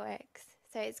fireworks,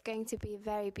 so it's going to be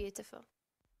very beautiful.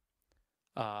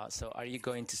 So are you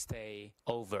going to stay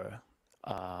over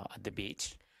at the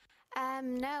beach?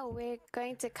 No, we're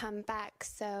going to come back,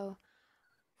 so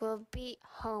we'll be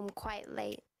home quite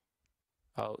late.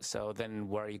 Oh, so then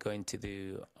what are you going to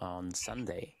do on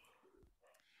Sunday?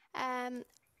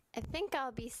 I think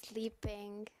I'll be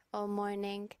sleeping all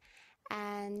morning,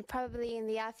 and probably in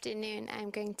the afternoon I'm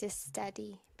going to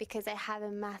study because I have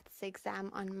a maths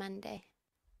exam on Monday.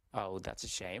 Oh, that's a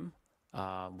shame.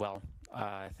 Well,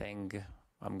 I think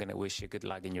I'm going to wish you good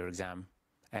luck in your exam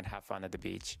and have fun at the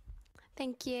beach.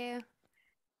 Thank you.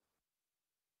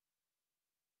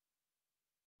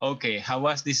 Okay, how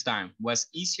was this time? Was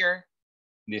easier,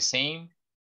 the same,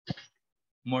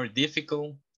 more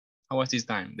difficult? How was this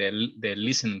time, the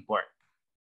listening part?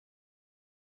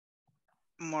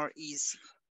 More easy.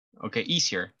 Okay,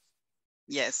 easier.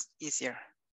 Yes, easier.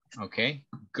 Okay,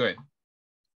 good.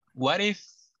 What if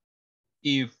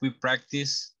we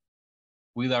practice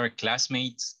with our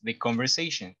classmates the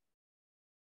conversation?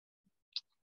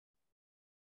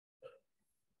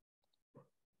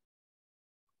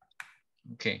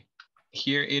 Okay,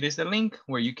 here it is the link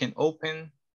where you can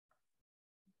open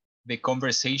the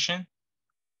conversation,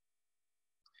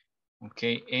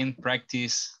 okay, and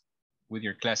practice with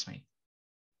your classmate.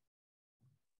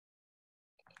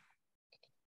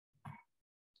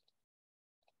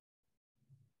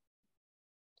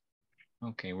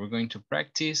 Okay, we're going to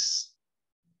practice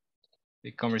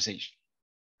the conversation.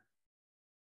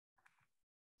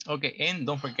 Okay, and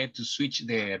don't forget to switch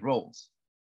the roles.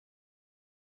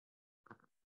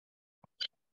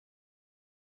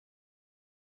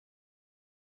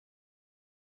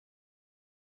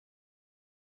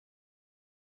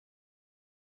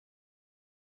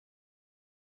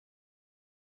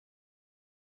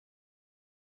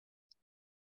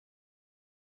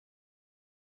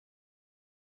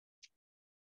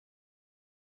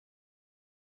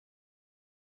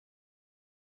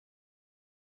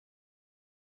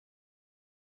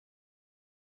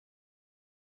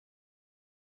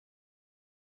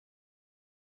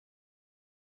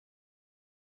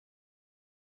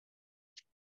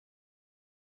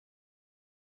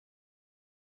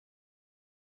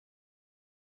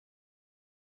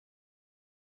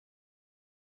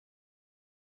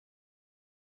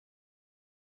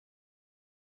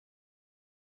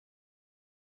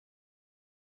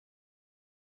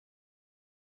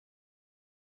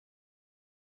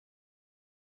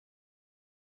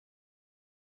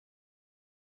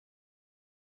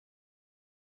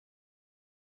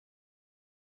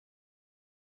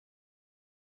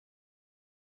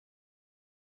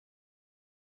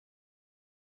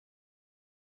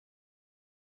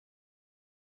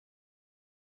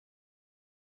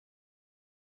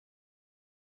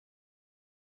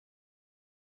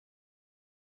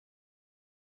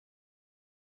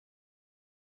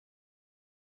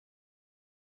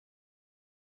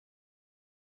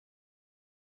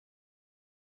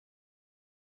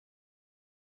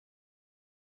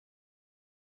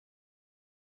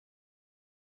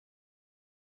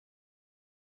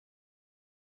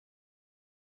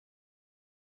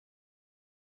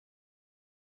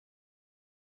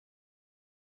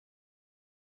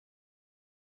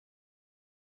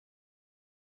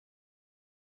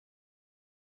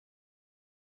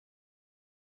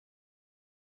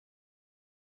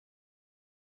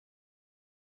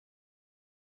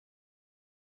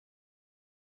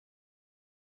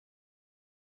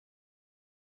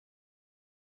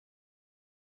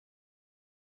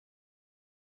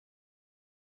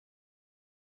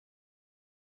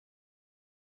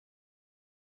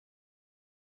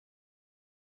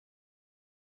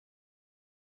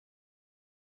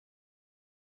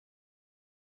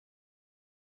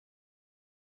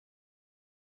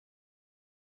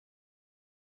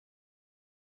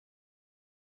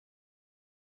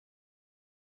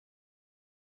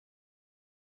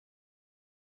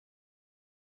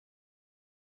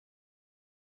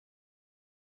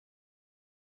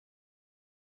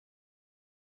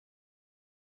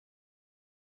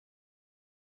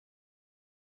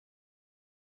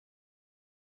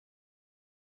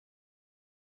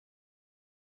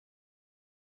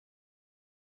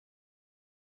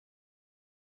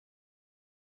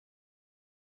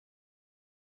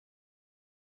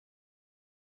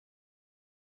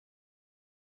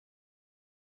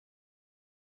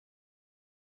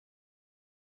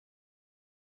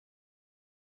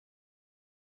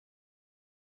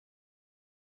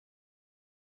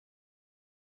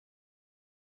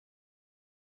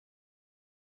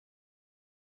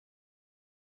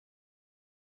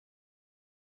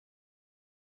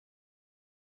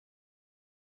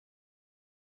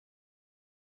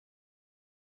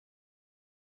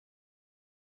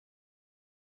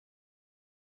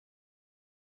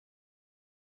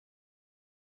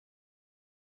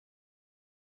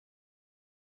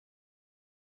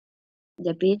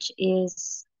 The beach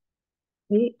is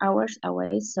 3 hours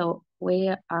away, so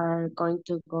we are going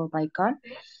to go by car,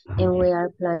 and we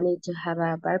are planning to have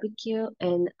a barbecue,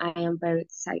 and I am very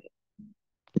excited.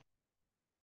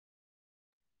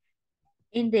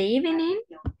 In the evening,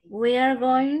 we are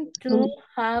going to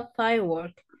have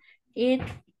fireworks.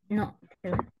 No.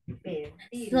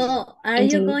 So, are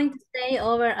you going to stay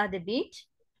over at the beach?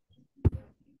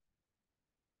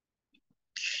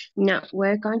 No,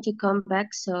 we're going to come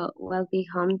back, so we'll be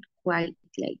home quite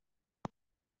late.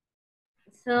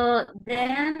 So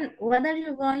then, what are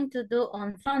you going to do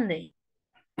on Sunday?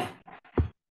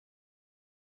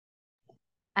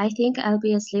 I think I'll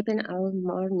be sleeping all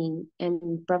morning,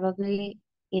 and probably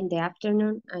in the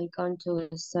afternoon I'm going to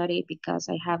study because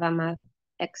I have a math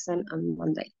exam on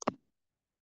Monday.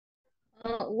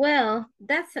 Oh, well,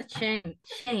 that's a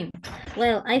shame.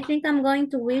 Well, I think I'm going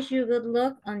to wish you good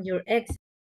luck on your exam.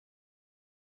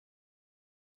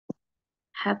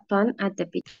 Have fun at the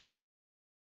beach.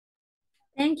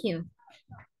 Thank you.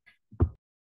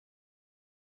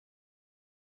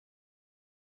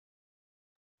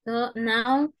 So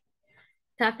now,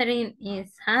 Catherine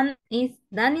is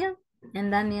Daniel,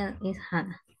 and Daniel is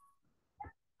Hannah.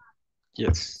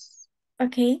 Yes.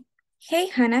 Okay. Hey,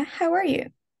 Hannah, how are you?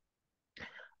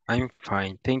 I'm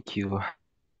fine, thank you.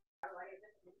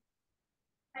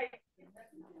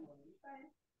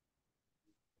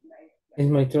 It's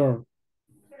my turn.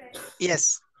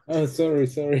 Yes. Oh,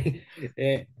 sorry.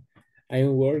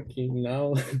 I'm working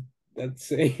now.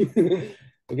 That's it.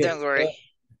 Okay. Don't worry.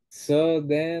 So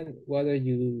then, what are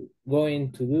you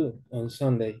going to do on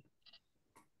Sunday?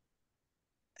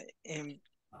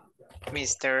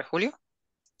 Mr. Julio?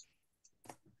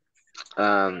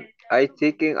 I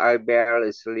thinking I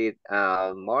barely sleep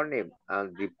morning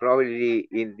and probably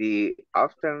in the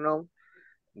afternoon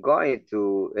going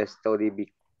to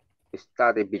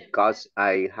study because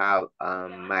I have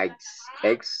my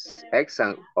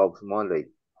exam of Monday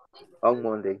on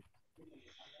Monday.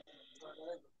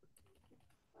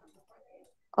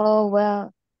 Oh,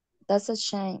 well, that's a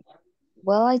shame.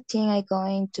 Well, I think I'm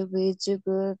going to be too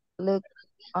good look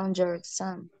on your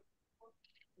exam.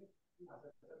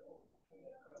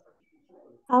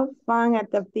 Have fun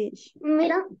at the beach.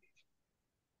 Mira.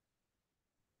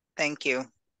 Thank you.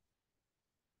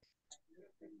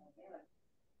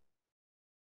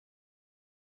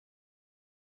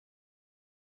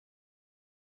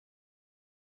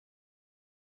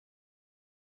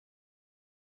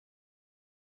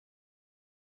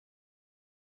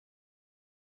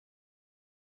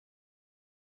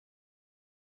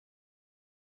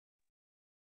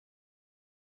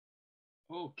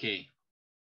 Okay.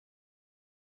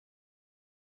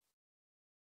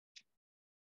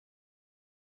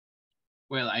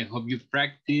 Well, I hope you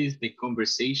practice the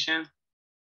conversation.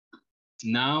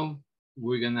 Now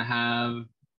we're gonna have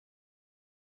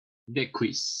the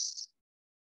quiz.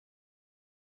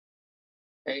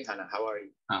 Hey, Hannah, how are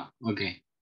you? Oh, okay.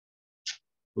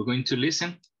 We're going to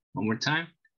listen one more time,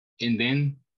 and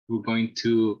then we're going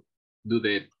to do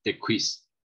the quiz.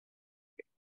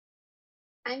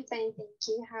 I'm fine, thank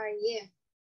you. How are you?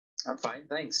 I'm fine,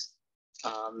 thanks.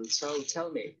 So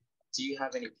tell me, do you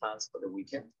have any plans for the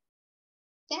weekend?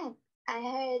 Yeah, I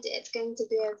heard it's going to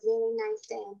be a really nice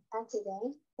day on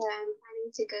Saturday, so I'm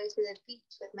planning to go to the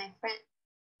beach with my friends.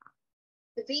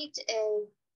 The beach is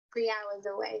 3 hours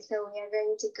away, so we are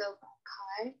going to go by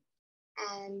car,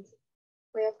 and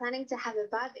we are planning to have a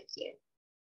barbecue,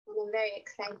 and I'm very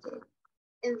excited.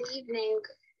 In the evening,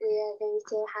 we are going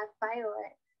to have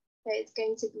fireworks, so it's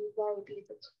going to be very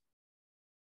beautiful.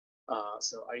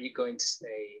 So are you going to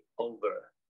stay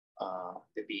over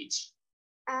the beach?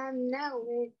 No,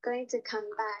 we're going to come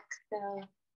back, so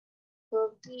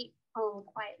we'll be home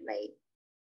quite late.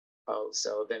 Oh,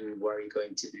 so then what are you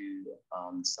going to do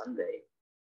on Sunday?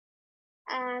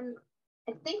 I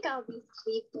think I'll be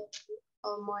sleeping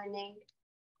all morning,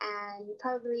 and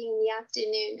probably in the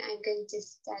afternoon I'm going to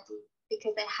study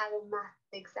because I have a math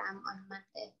exam on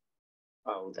Monday.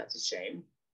 Oh, that's a shame.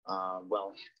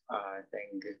 Well, I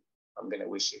think I'm gonna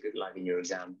wish you good luck in your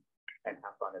exam and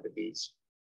have fun at the beach.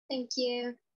 Thank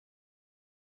you.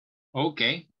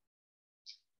 Okay.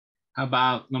 How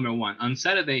about number one? On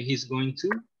Saturday, he's going to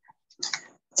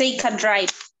take a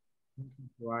drive.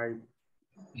 Right.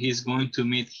 He's going to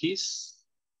meet his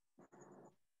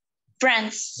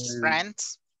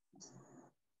friends.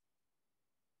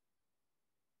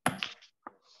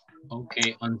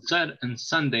 Okay. On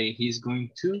Sunday, he's going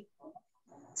to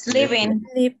sleeping.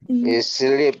 He's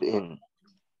sleeping.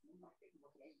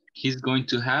 He's going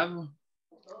to have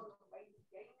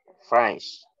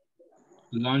French.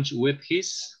 Lunch with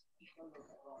his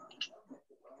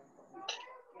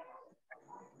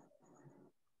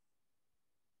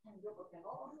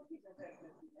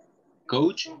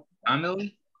coach,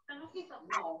 family?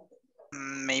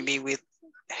 Maybe with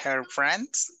her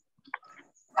friends.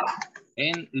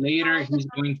 And later he's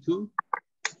going to?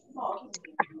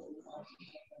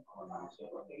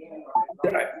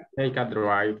 Take a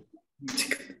drive.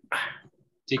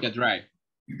 Take a drive.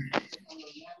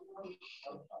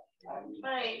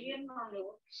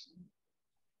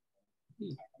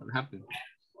 What happened?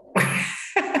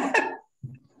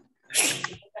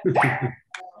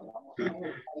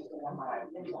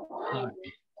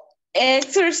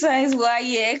 Exercise, why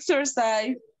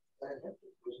exercise?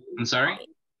 I'm sorry?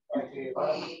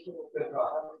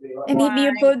 And if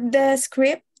you put the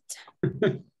script?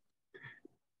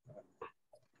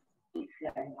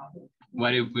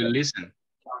 What if we listen?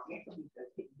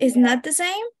 It's not the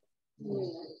same?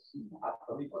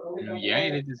 Yeah,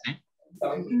 it is the same.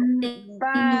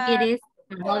 It is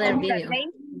another video.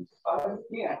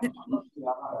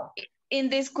 In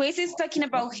this quiz, it's talking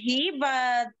about he,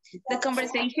 but the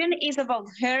conversation is about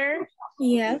her.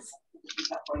 Yes.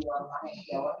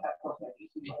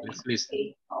 Let's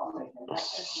listen.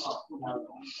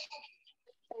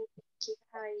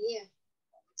 How are you?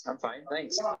 I'm fine,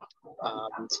 thanks. So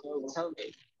tell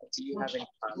me, do you have any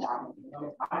plans?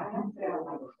 I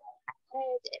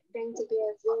heard it's going to be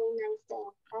a really nice day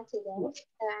on Saturday,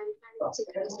 so I'm planning to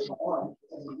go to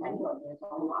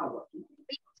the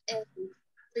beach. Is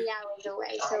 3 hours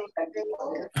away, so we're going to go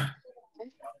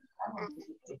and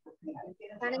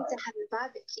planning to have a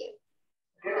barbecue.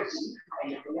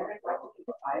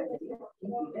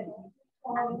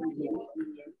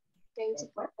 Going to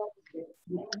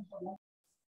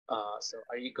So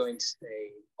are you going to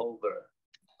stay over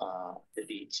the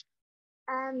beach?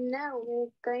 No,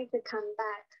 we're going to come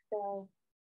back, so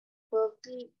we'll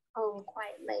be home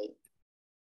quite late.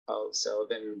 Oh, so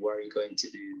then what are you going to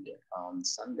do on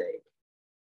Sunday?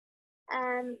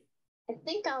 I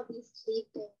think I'll be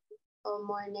sleeping all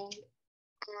morning,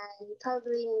 and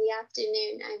probably in the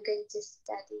afternoon I'm going to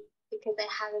study because I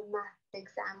have a math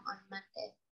exam on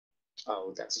Monday.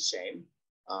 Oh, that's a shame.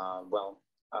 Well,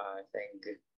 I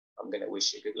think I'm going to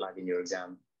wish you good luck in your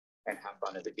exam and have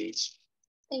fun at the beach.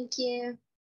 Thank you.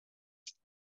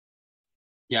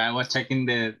 Yeah, I was checking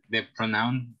the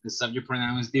pronoun. The subject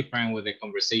pronoun is different with the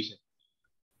conversation.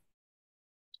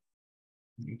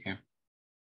 Okay.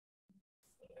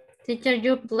 Teacher,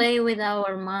 you play with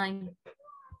our mind.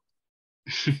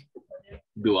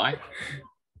 Do I?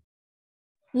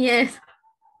 Yes.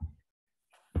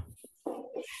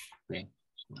 Okay,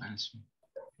 so answer.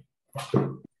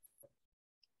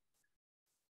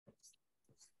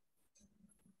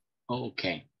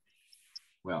 Okay.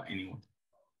 Well, anyway.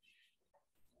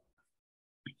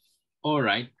 All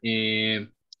right.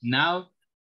 Now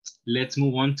let's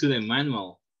move on to the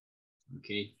manual.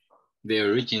 Okay. The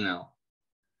original.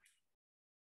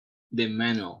 The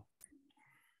manual.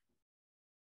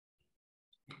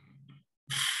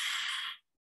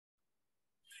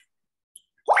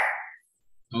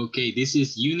 Okay, this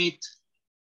is unit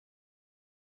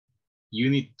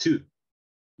 2.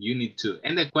 Unit 2.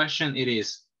 And the question it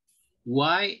is,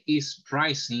 why is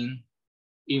pricing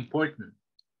important?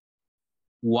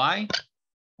 Why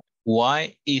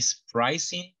is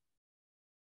pricing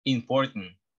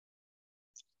important?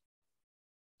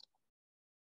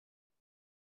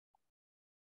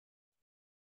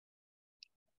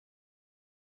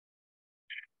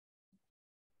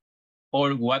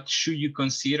 Or what should you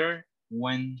consider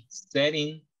when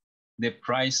setting the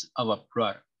price of a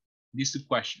product? This is the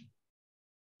question.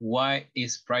 Why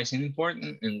is pricing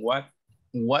important, and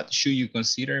what should you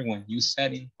consider when you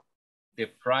setting the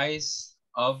price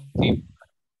of a product?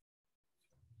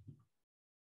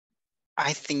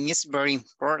 I think it's very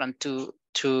important to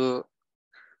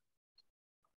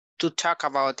talk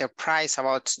about the price,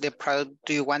 about the product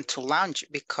do you want to launch,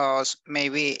 because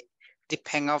maybe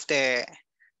depend of the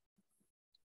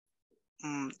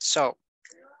so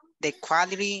the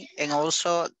quality, and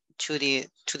also to the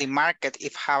market,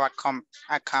 if have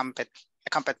a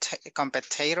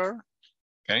competitor.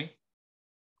 Okay.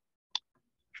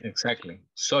 Exactly.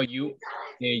 So do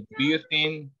you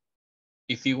think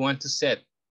if you want to set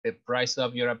the price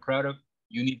of your product,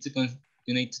 you need to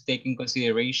take in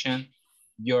consideration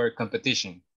your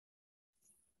competition?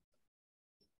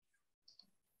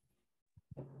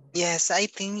 Yes, I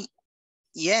think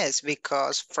yes,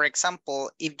 because for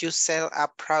example, if you sell a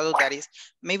product that is,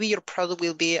 maybe your product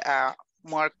will be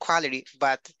more quality,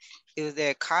 but if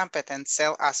the competitor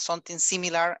sell something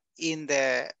similar in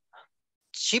the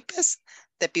cheapest,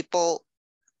 the people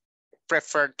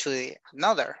prefer to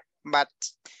another. But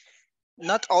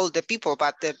not all the people,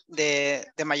 but the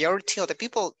majority of the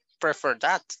people prefer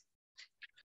that.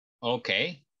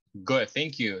 Okay, Good,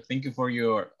 thank you. Thank you for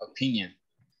your opinion.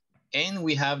 And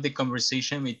we have the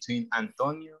conversation between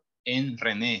Antonio and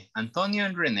Rene. Antonio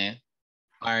and Rene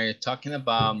are talking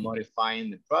about modifying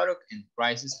the product and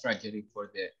price strategy for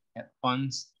the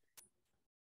headphones.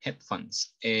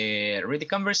 Read the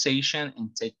conversation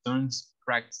and take turns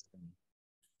practicing.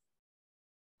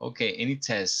 Okay, and it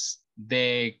says,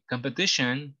 the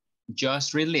competition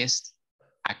just released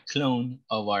a clone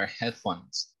of our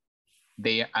headphones.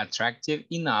 They are attractive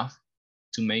enough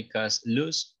to make us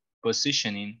lose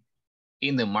positioning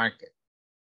in the market.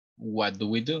 What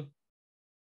do?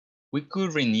 We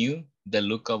could renew the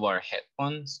look of our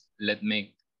headphones. Let's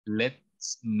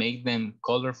make them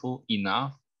colorful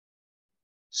enough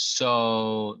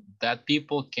so that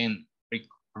people can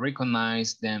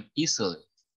recognize them easily.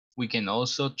 We can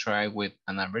also try with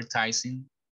an advertising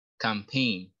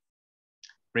campaign.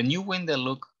 Renewing the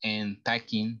look and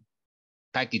packaging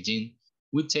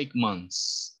will take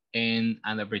months, and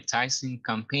an advertising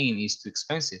campaign is too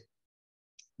expensive.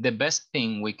 The best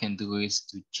thing we can do is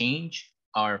to change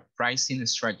our pricing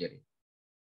strategy.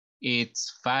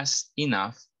 It's fast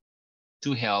enough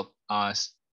to help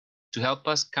us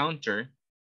counter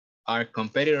our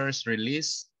competitors'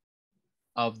 release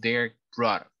of their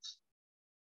products.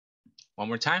 One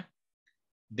more time.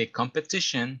 The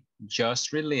competition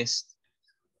just released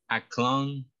a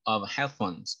clone of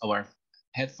our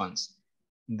headphones.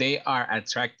 They are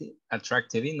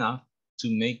attractive enough to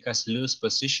make us lose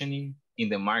positioning in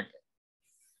the market.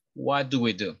 What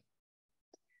do?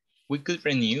 We could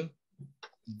renew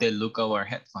the look of our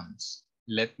headphones.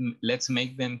 Let's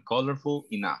make them colorful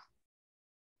enough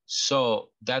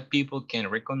so that people can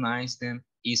recognize them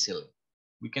easily.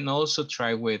 We can also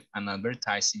try with an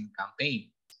advertising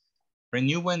campaign.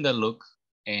 Renewing the look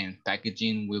and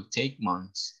packaging will take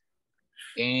months,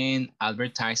 and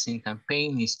advertising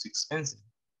campaign is too expensive.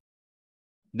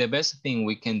 The best thing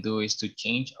we can do is to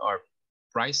change our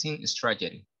pricing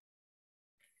strategy.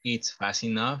 It's fast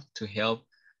enough to help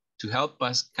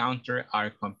us counter our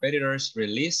competitors'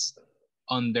 release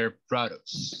on their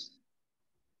products.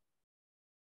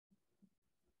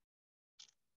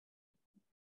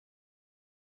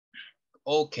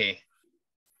 Okay.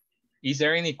 Is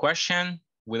there any question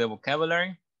with the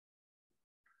vocabulary?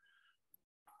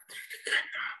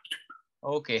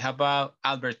 Okay, how about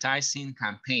advertising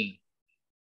campaign?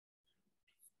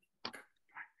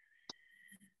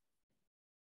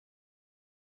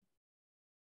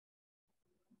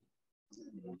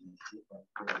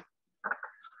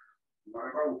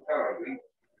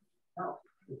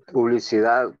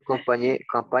 Publicidad,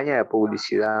 campaña de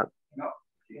publicidad.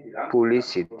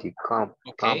 Publicity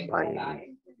campaign.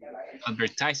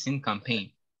 Advertising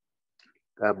campaign.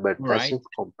 Advertising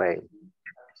campaign.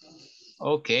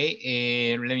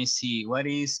 Okay, let me see. What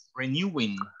is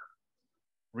renewing?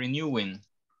 Renewing.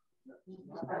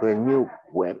 Renew,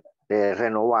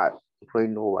 renovar.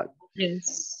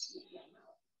 Yes.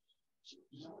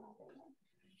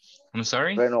 I'm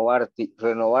sorry? Renovar.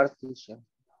 Renovar,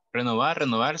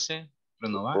 renovarse,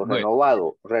 renovar.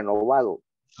 Renovado.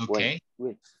 Okay.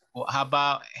 Well, how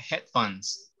about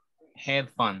headphones?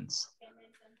 Headphones.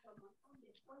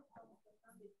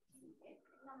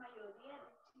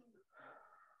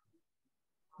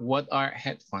 What are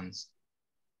headphones?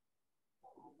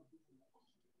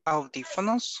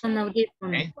 Audífonos.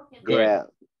 Okay. Good. Yeah.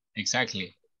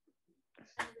 Exactly.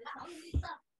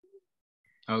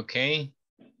 Okay.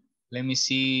 Let me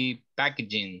see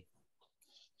packaging.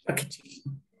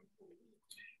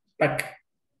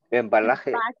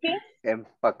 Embalaje.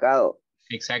 Empacado.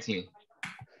 Exactly.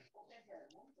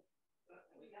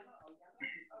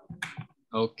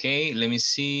 Okay, let me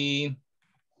see.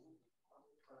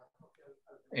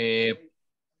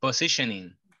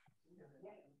 Positioning.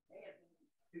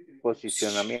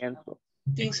 Posicionamiento.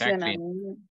 Exactly.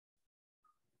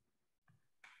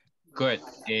 Good.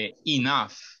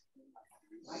 Enough.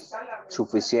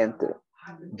 Suficiente.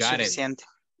 Got Suficiente.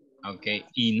 it. Okay,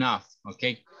 enough.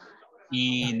 Okay,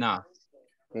 enough.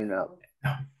 Enough.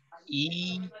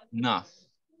 Enough.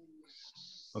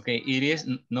 Okay, it is,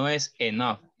 no es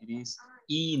enough, it is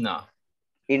enough.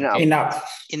 Enough. Okay. Enough.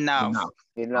 Enough.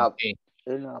 Enough. Okay.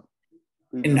 Enough.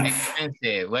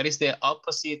 Expensive. What is the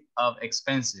opposite of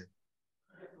expensive?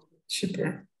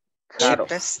 Cheaper.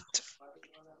 Cheapest.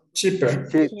 Cheaper.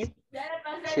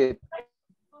 Cheap.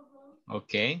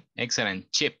 Okay,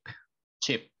 excellent. Cheap.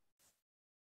 Cheap.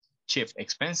 Cheap.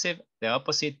 Expensive. The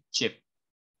opposite, cheap.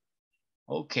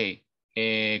 Okay.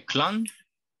 Clone.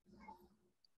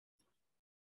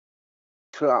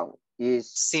 Clown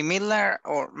is Similar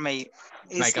or may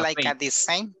it's like a fake.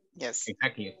 design. Yes.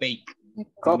 Exactly. Fake.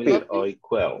 Copy or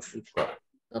equal.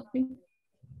 Copy.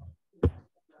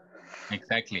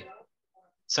 Exactly.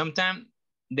 Sometimes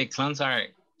the clones are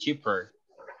cheaper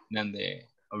than the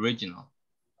original.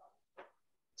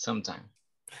 Sometimes.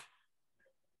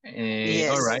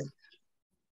 Yes. All right.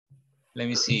 Let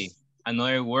me see.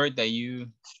 Another word that you...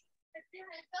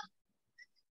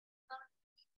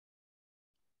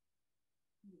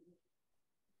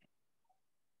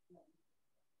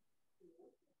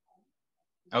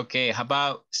 Okay, how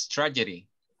about strategy?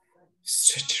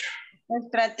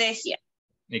 Estrategia.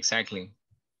 Exactly.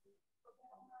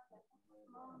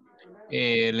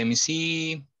 Let me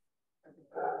see.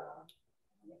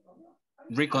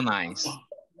 Recognize.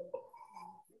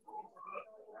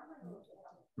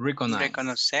 Recognize.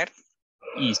 Reconocer.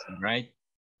 Easy, right?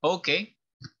 Okay,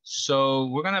 so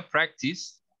we're gonna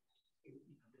practice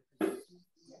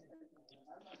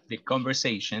the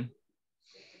conversation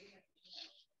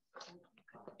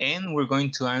and we're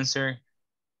going to answer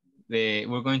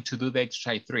we're going to do the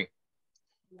exercise 3.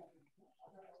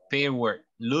 Pair word,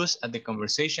 lose at the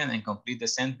conversation and complete the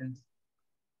sentence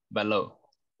below.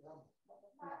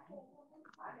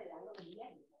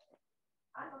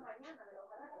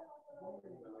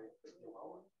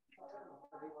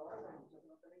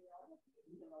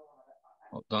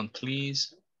 Hold on,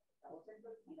 please.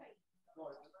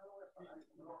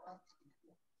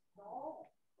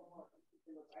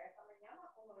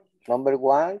 Number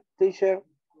 1, teacher.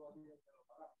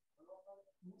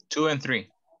 2 and 3.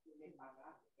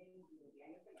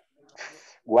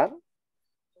 1.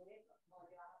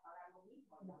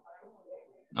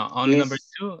 No, only Is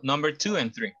number two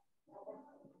and 3.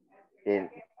 in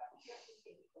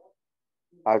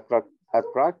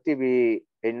attractive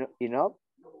enough.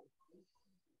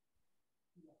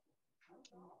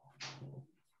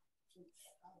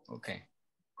 Okay.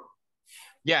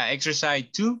 Yeah, exercise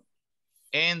 2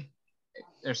 and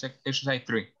exercise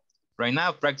 3. Right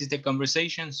now, practice the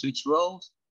conversation, switch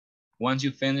roles. Once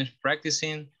you finish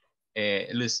practicing,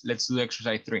 let's do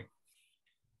exercise 3.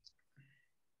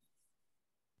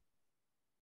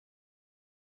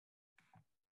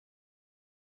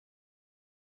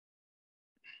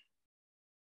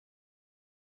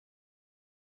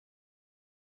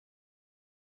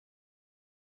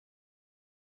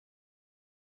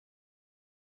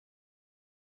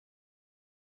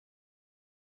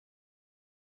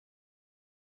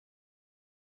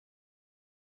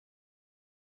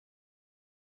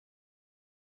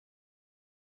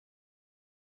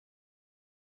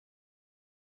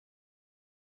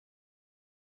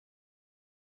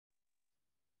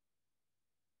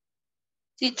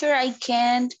 Teacher, I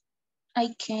can't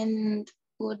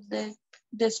put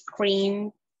the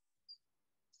screen.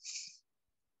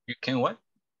 You can what?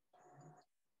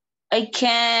 I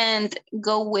can't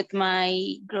go with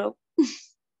my group.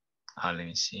 Let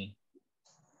me see.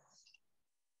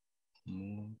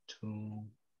 Move to...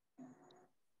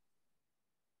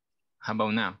 How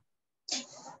about now?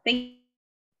 Thank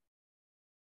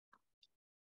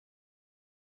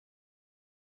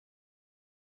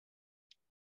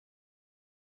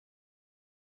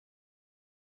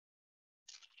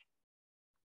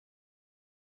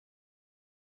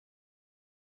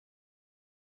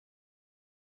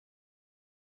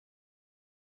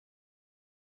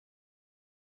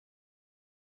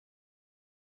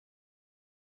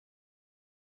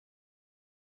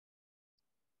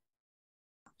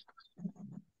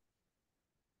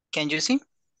Can you see?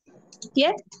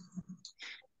 Yes.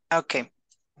 Okay.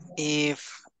 If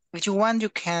you want,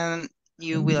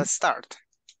 you will start.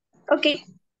 Okay.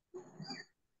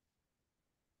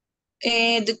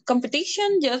 The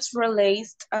competition just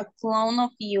released a clone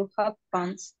of you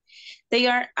headphones. They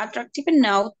are attractive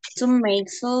enough to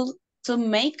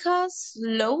make us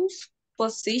lose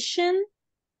positioning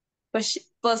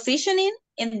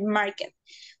in the market.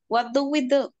 What do we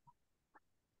do?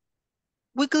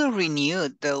 We could renew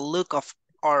the look of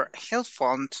our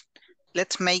headphones.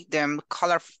 Let's make them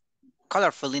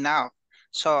colorful enough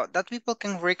so that people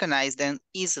can recognize them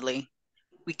easily.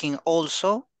 We can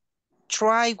also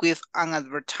try with an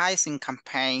advertising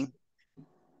campaign.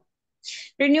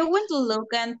 Renewing the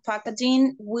look and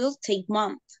packaging will take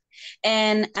months,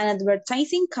 and an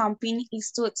advertising campaign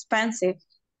is too expensive.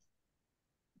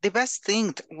 The best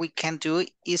thing we can do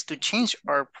is to change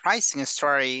our pricing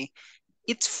strategy.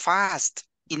 It's fast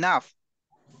enough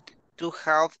to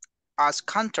help us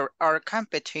counter our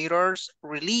competitors'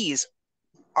 release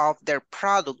of their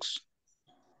products.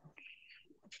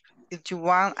 If you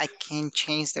want, I can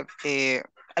change I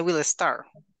will start.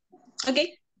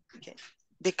 Okay.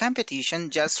 The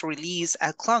competition just released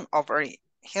a clone of our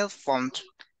headphones.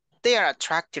 They are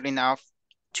attractive enough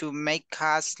to make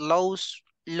us lose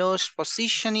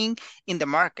positioning in the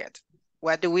market.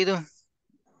 What do we do?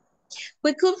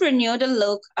 We could renew the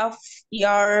look of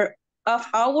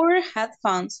our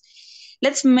headphones.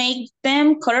 Let's make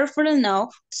them colorful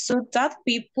enough so that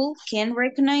people can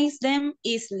recognize them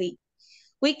easily.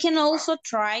 We can also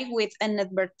try with an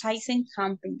advertising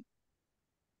campaign.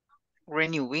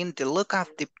 Renewing the look of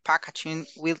the packaging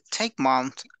will take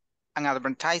months. An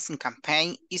advertising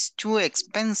campaign is too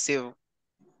expensive.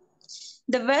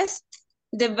 The best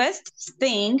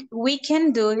thing we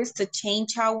can do is to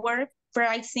change our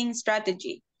pricing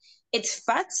strategy. It's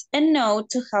fast enough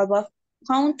to help us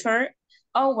counter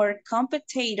our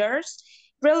competitors'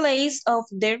 release of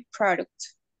their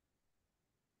product.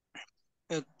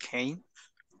 Okay.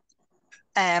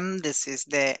 This is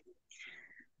the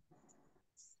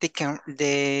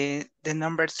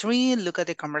number 3. Look at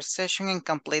the conversation and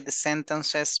complete the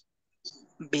sentences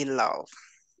below.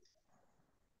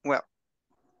 Well,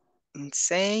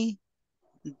 say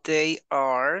they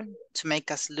are to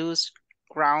make us lose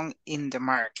ground in the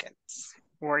markets.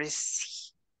 Where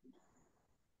is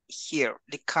here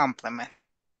the complement?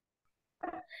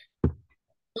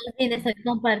 Tiene estoy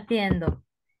compartiendo,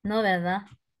 ¿no, verdad?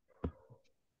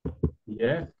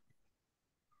 Yes.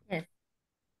 Yes.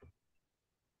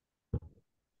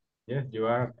 Yes, you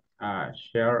are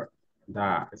share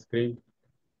the screen.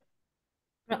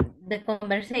 The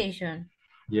conversation.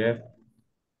 Yes.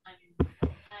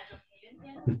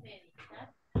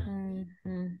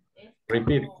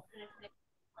 Repeat.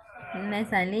 Me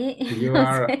salí. You No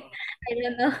are. sé. I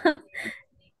don't know.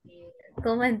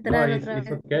 ¿Cómo entrar No, otra it's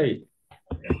vez? okay.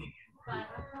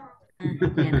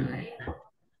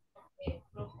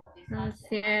 No es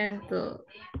cierto.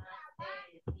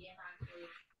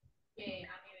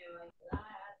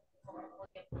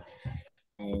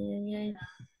 Ay, ay, ay.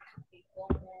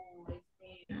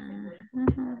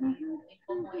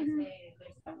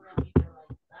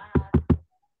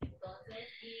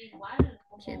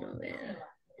 Quiero ver.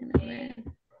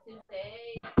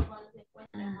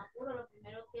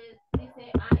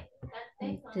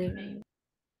 Quiero ver.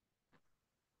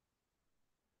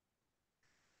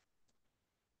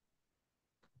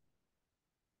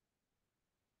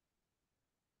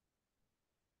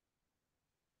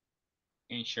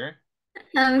 Sí. Sure?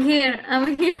 I'm here.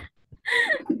 I'm here.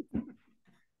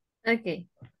 Okay.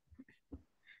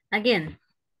 Again.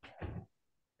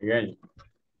 Again,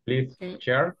 please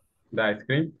share the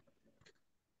screen.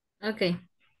 Okay.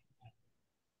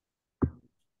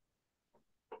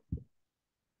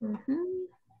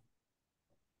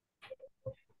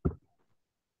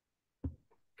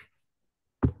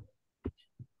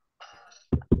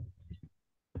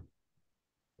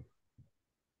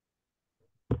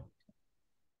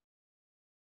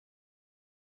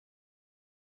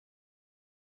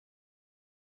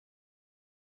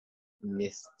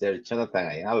 Mr. Jonathan,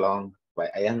 I am alone,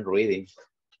 but I am reading.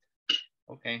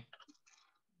 Okay.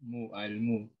 I'll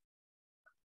move.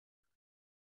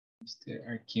 Mr.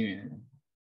 Archimedes.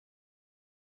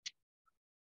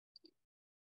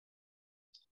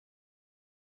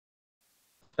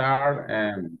 Start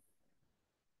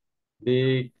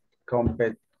the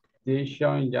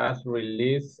competition just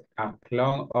released a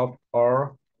clone of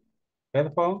our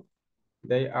headphones.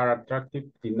 They are attractive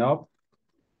enough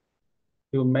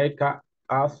to make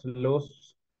us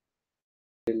lose.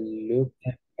 The look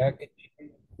and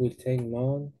packaging will take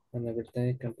months and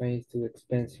advertising campaign is too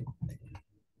expensive.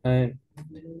 And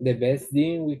the best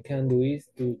thing we can do is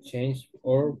to change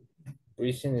our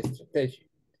pricing strategy.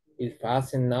 It's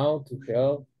fast enough to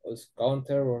help us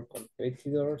counter our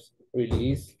competitors'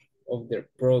 release of their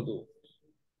products.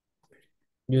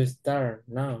 You start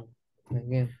now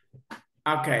again.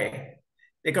 Okay.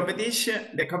 The competition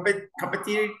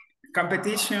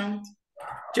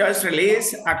just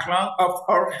released a clone of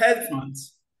our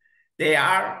headphones. They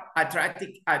are attractive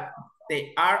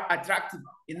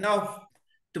enough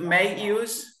to make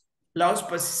use lost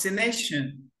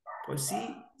position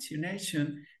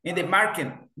in the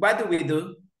market. What do we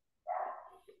do?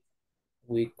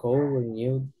 We could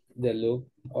renew the look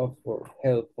of our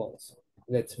headphones.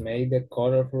 Let's make the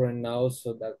colorful now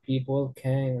so that people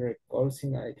can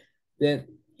recognize them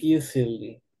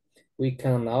easily. We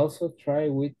can also try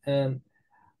with an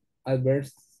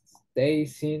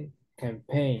advertising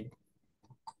campaign.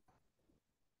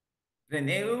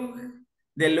 Renew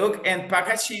the look and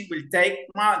packaging will take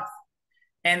months,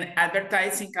 and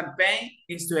advertising campaign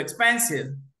is too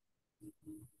expensive.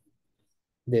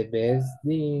 The best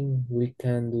thing we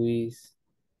can do is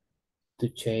to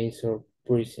change our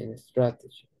pricing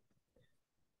strategy.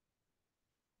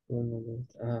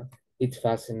 It's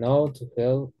fast enough to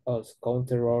help us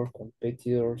counter our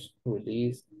competitors'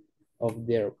 release of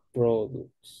their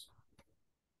products.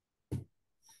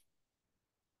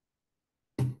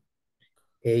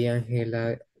 Hey,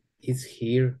 Angela is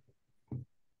here.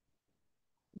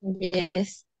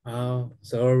 Yes. Oh,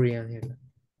 sorry, Angela.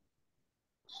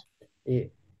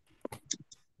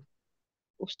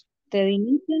 ¿Usted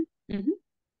inicia?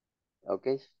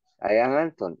 Okay. I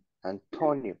am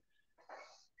Antonio.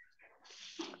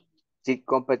 The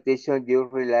competition you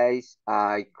realize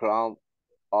a crown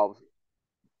of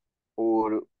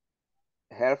our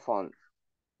headphones.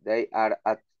 They are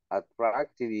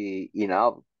attractive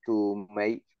enough to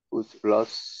make us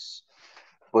lose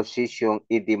position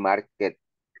in the market.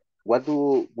 What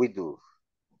do we do?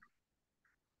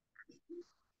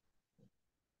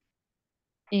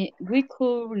 We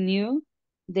could renew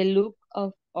the look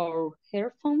of our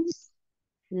earphones.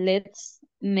 Let's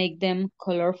make them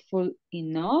colorful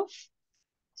enough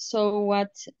so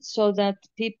that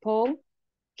people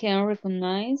can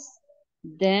recognize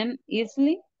them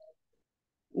easily.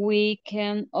 We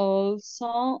can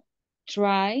also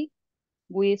try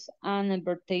with an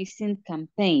advertising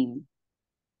campaign.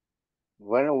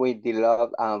 When we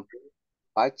develop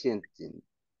patenting,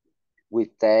 we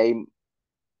take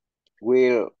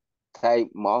will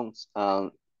take months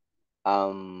and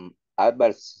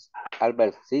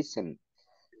advertising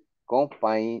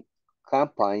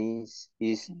campaigns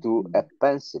is too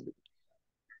expensive.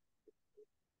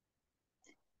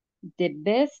 The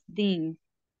best thing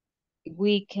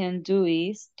we can do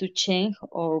is to change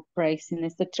our pricing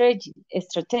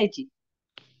strategy.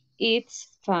 It's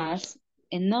fast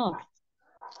enough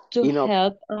to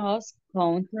help us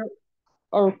counter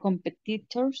our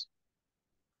competitors'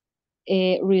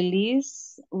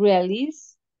 release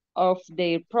of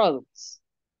their products.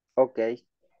 Okay,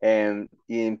 and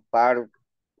in part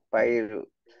down,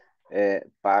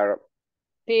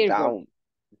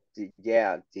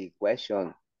 the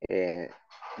question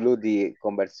include the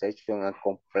conversation and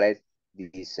complete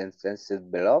the sentences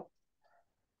below.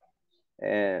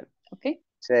 Okay.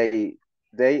 Say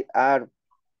they are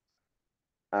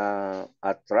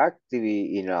attractive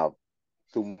enough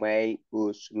to make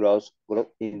us lose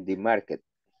growth in the market.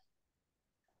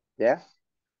 Yeah.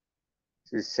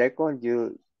 The second,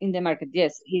 in the market,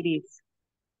 yes, it is.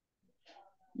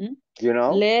 You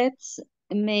know, let's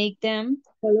make them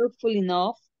colorful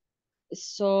enough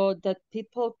so that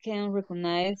people can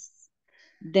recognize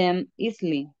them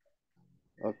easily.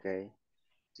 Okay.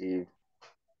 The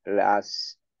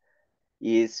last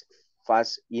is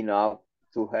fast enough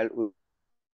to help us.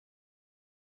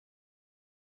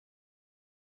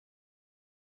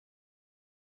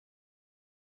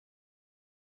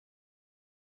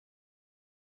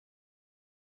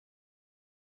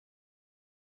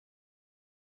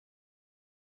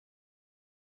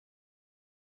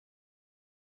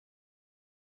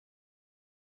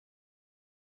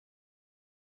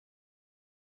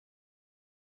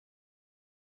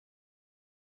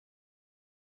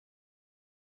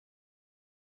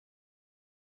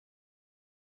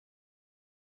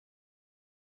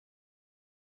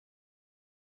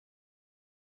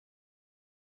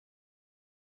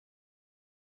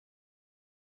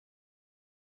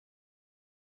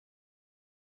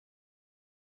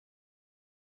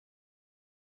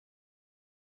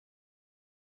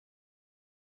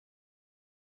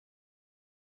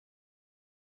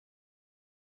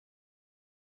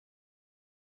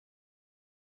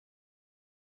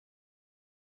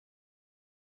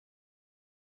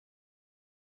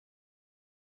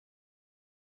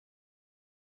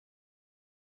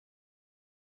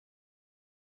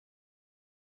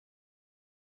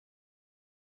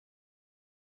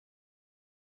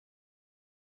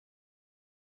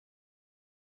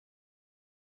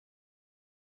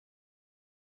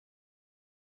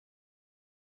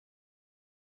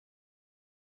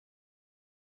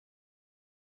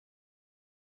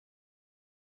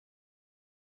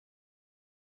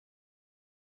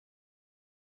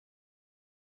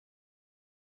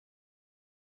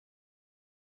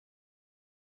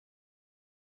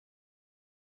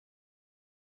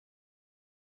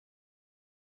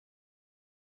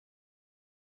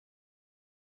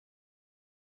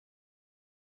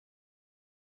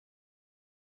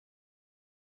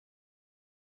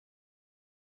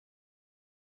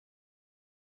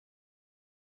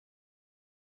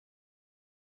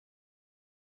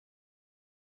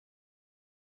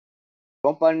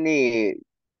 Company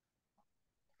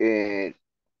can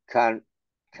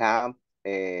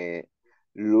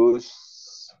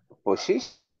lose position.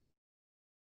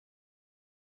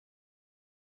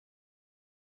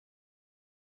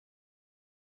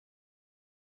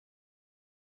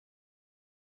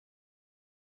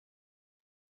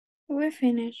 We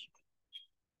finished.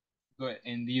 Good.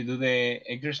 And do you do the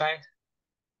exercise?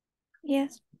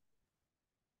 Yes.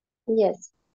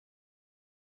 Yes.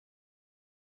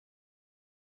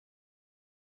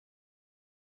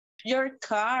 your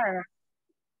car?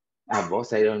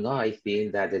 Boss, I don't know. I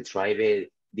think that the driver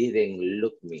didn't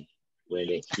look me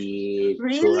when he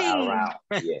turned Really? around.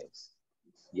 Yes.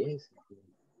 Yes.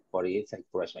 For it, I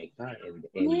crashed my car in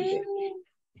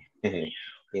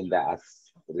the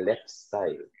left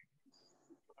side,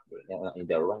 in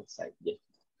the right side. Yes.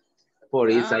 For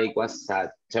it, I was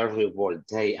a terrible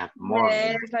day at morning.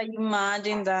 Yes, I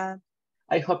imagine that.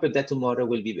 I hope that tomorrow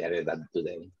will be better than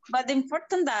today. But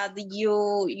important that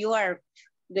you are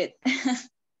good.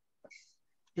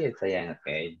 Yes, I am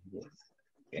okay. Yes.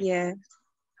 Okay. Yeah.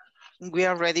 We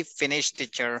already finished,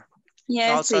 teacher.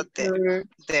 Yes, Also, teacher.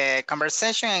 the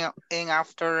conversation and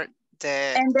after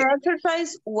And the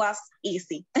exercise was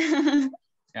easy. Yeah,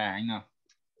 I know.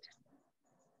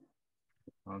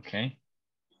 Okay.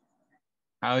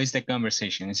 How is the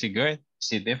conversation? Is it good?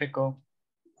 Is it difficult?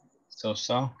 So.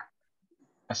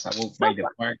 As a walk by the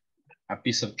park, a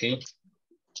piece of cake.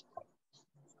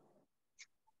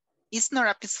 It's not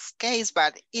a piece of cake,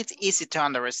 but it's easy to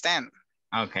understand.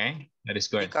 Okay, that is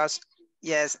good. Because,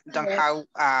 yes, don't have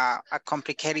a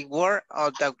complicated word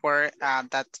or the word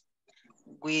that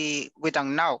we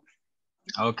don't know.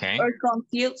 Okay. Or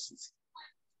confused.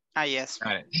 Yes.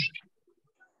 Got it.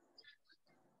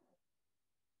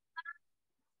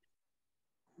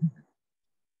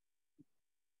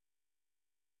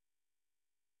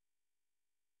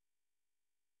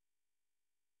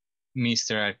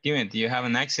 Mr. Archimedes, do you have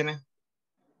an accident?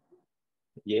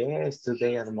 Yes,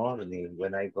 today in the morning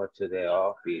when I go to the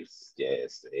office,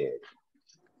 yes,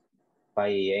 5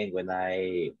 a.m. when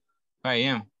I 5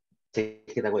 a.m.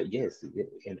 take it away, yes,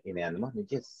 in the morning,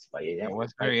 yes, 5 a.m. It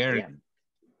was very early.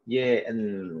 Yeah,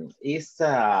 and it's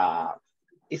a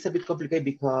bit complicated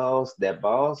because the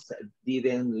boss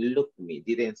didn't look me,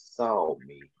 didn't saw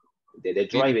me. The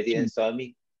driver didn't saw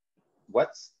me.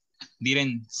 What?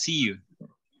 Didn't see you.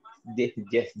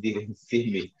 Yes, didn't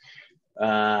see me.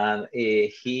 And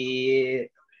he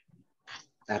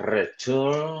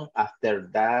returned after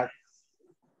that,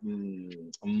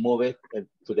 moved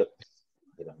to the,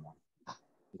 I don't know,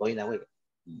 going away.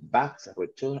 Back,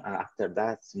 return, and after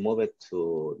that, move it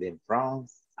to the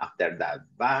front. After that,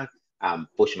 back and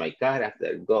push my car.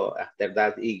 After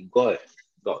that, it go.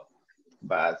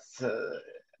 But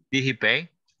did he pay?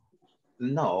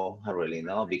 No, I really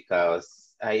no,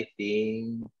 because I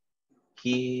think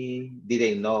he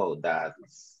didn't know that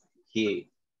he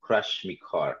crashed my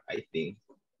car. I think.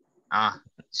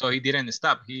 So he didn't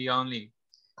stop. He only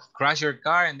crashed your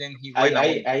car and then he went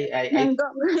away.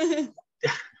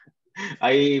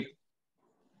 I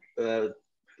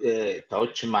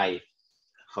touch my,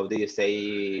 how do you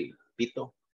say,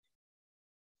 pito?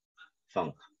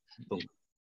 Song.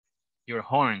 Your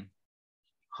horn.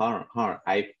 Horn.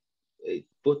 I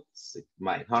put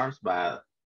my horns, but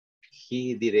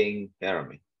he didn't hear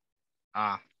me.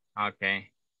 Okay.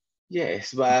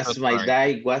 Yes, but my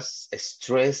day was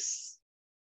stressed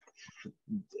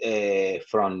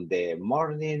from the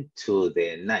morning to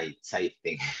the night, I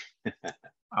think.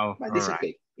 But it's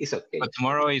okay. It's okay. But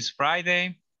tomorrow is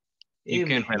Friday. You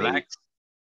can relax.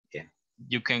 Yeah.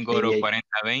 You can go to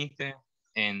 40-20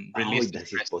 and release.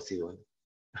 That is possible.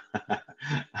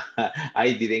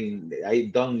 I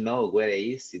don't know where it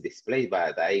is displayed,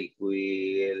 but I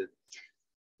will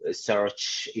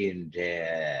search in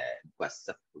the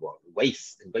WhatsApp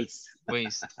Waze.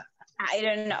 I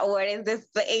don't know where is this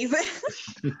place.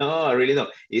 No, I really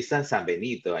don't. It's in San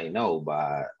Benito, I know,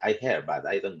 but I heard, but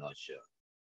I don't know sure.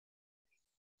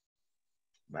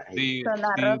 But do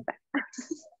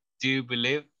you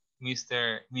believe Miss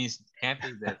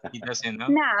Campy that he doesn't know?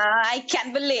 No, I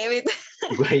can't believe it.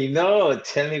 Why not?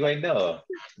 Tell me why not.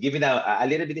 Give me a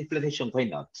little bit of explanation. Why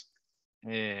not?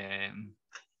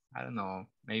 I don't know.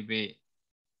 Maybe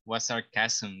was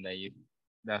sarcasm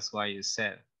that's why you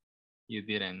said you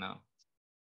didn't know.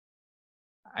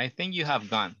 I think you have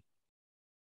gone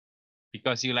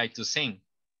because you like to sing.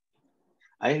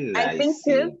 I think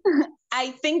too.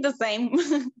 I think the same.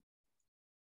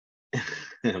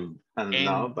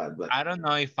 No, but I don't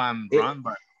know if I'm wrong,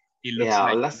 but it looks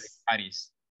like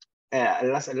Paris.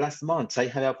 Last month I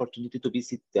had the opportunity to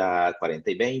visit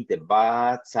 40-20,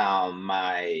 but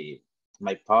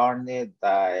my partner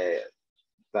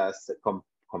that's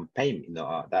campaign,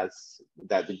 that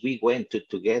we went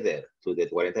together to the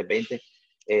 40-20.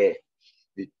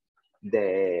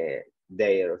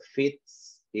 Their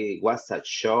fits, it was a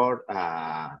short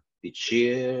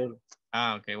t-shirt.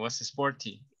 Okay, was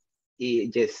sporty.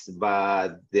 Yes,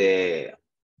 but the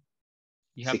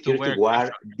security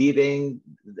guard didn't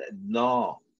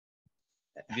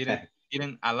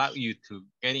allow you to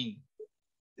get in.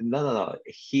 No.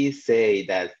 He said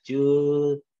that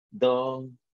you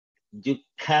don't you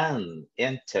can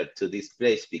enter to this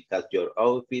place because your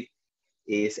outfit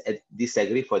is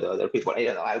disagree for the other people. I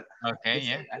don't know. Okay,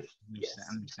 yeah.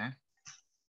 Understand.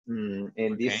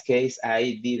 In this case,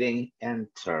 I didn't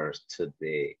enter to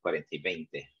the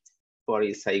 40-20. For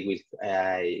it,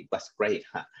 I was great.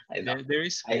 Huh? There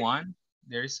is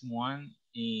one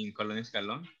in Colonia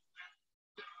Escalón.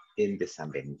 In the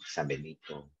San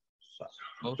Benito.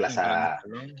 Also Plaza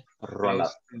Escalón,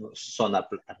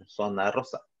 Zona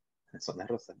Rosa. Zona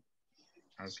Rosa.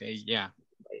 Okay, yeah.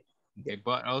 Okay,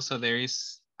 but also there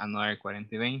is another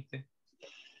 40-20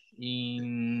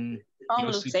 in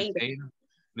Luceiro,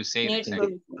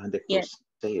 exactly. And the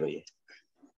Cruzeiro, yeah.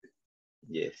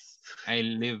 Yes. I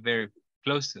live very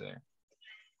close to there.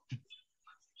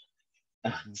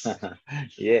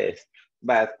 Yes,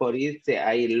 but for it,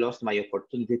 I lost my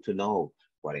opportunity to know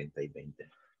 40-20.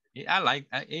 Yeah, I like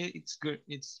it's good.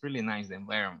 It's really nice, the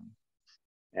environment.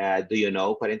 Do you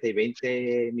know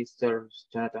 40-20, Mr.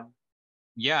 Jonathan?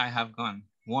 Yeah, I have gone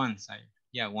once.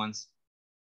 Once.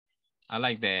 I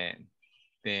like the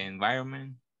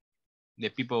environment. The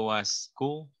people was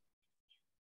cool.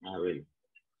 Oh, really?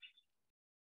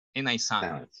 And I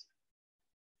sang.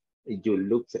 You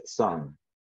looked at song.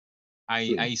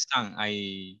 I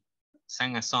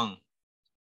sang a song.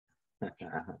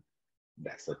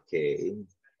 That's okay.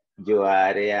 You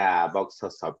are a box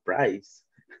of surprise.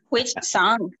 Which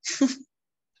song?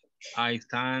 I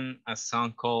sang a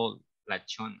song called La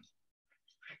Chona.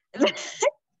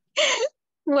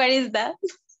 What is that?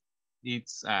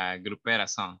 It's a grupera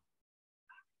song.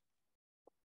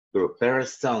 Grupera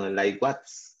song, like what?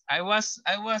 I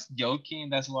was joking.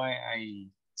 That's why I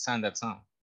sang that song,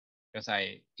 because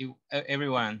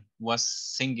everyone was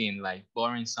singing like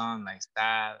boring song, like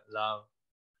sad, love,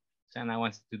 and I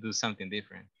wanted to do something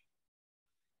different.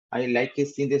 I like to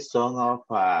sing the song of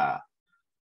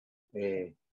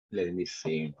let me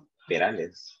see,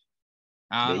 Perales.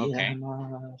 Okay.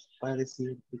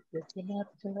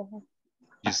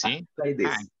 You see? Like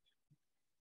this.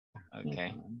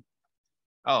 Okay.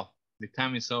 Oh, the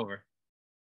time is over.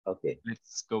 Okay.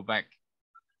 Let's go back.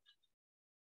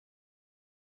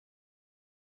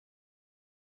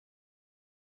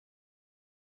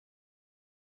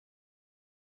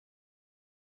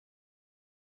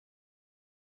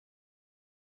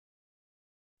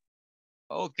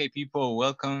 Okay, people,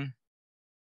 welcome.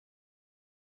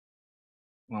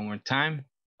 One more time.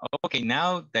 Okay,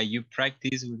 now that you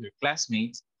practice with your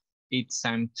classmates, it's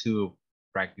time to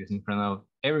practice in front of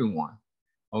everyone.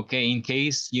 Okay, in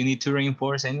case you need to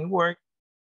reinforce any work,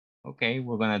 okay,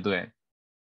 we're gonna do it.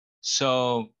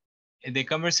 So the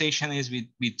conversation is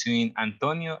between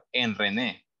Antonio and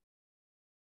Rene.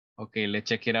 Okay, let's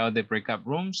check it out, the breakout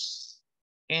rooms.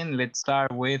 And let's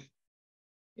start with,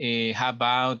 how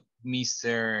about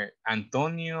Mr.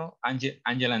 Antonio,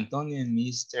 Angel Antonio, and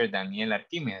Mr. Daniel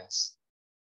Archimedes?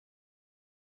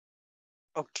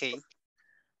 Okay.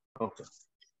 Okay.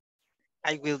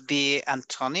 I will be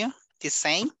Antonio, the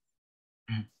same.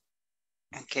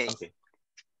 Okay.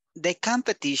 The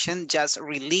competition just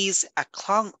released a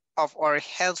clone of our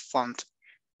headphones.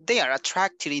 They are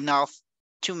attractive enough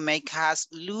to make us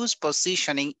lose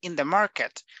positioning in the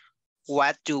market.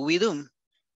 What do?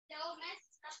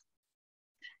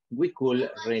 We could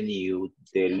renew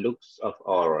the looks of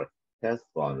our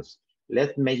headphones.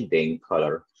 Let's make them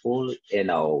colorful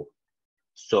enough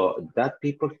so that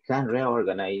people can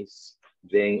reorganize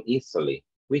them easily.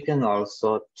 We can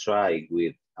also try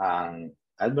with an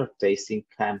advertising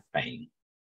campaign.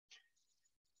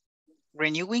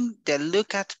 Renewing the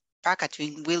look at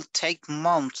packaging will take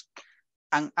months.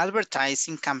 An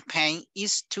advertising campaign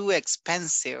is too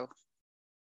expensive.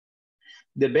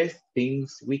 The best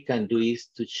things we can do is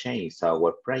to change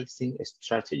our pricing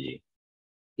strategy.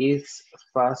 It's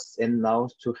fast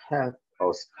enough to help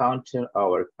us counter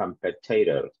our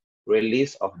competitor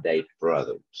release of their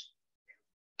product.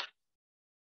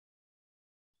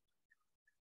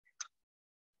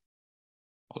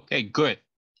 Okay, good.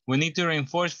 We need to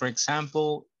reinforce, for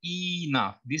example,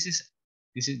 enough. This is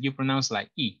you pronounce like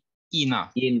E.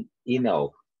 Enough.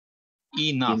 Enough.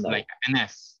 Enough, like an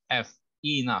F. F.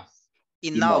 Enough.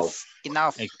 Enough.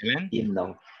 Excellent.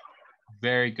 Enough.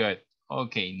 Very good.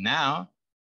 Okay, now,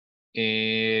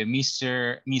 Miss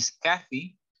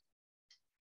Kathy.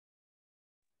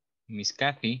 Miss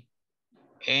Kathy.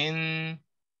 And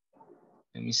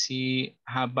let me see,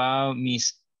 how about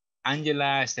Miss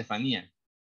Angela Estefania?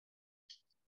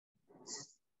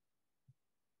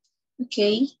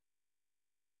 Okay,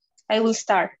 I will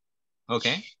start.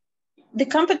 Okay. The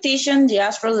competition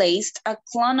just released a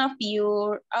clone of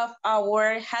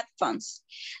our headphones.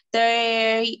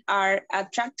 They are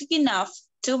attractive enough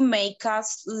to make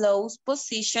us lose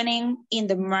positioning in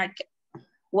the market.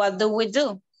 What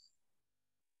do?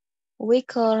 We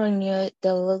could renew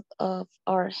the look of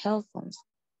our headphones.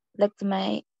 Let's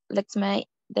make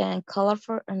them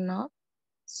colorful enough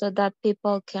so that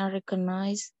people can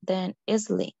recognize them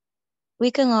easily.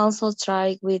 We can also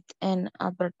try with an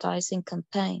advertising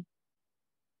campaign.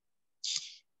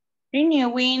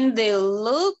 Renewing the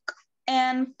look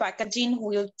and packaging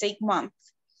will take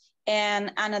months,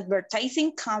 and an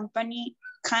advertising campaign,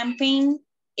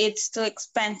 it's too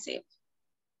expensive.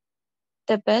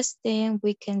 The best thing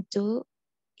we can do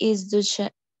is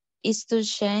to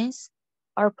change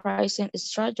our pricing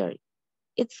strategy.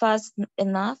 It's fast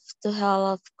enough to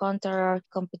help counter our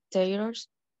competitors'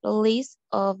 release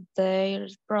of their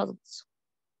products.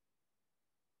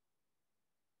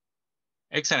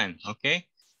 Excellent. Okay.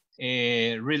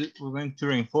 We're going to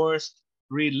reinforce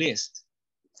relist.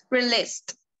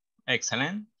 Relist.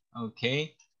 Excellent.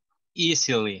 Okay.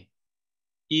 Easily.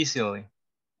 Easily.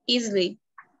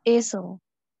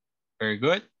 Very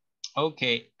good.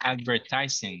 Okay.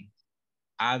 Advertising.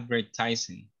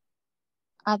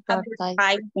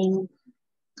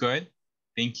 Good.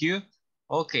 Thank you.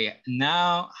 Okay.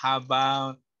 Now, how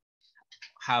about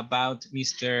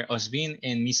Mr. Osbin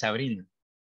and Miss Sabrina?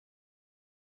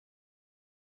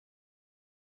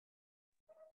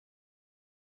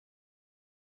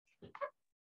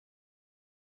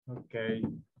 Okay.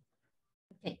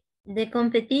 The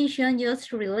competition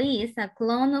just released a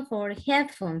clone of our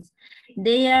headphones.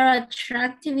 They are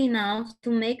attractive enough to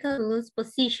make us lose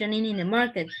positioning in the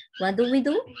market. What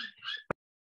do?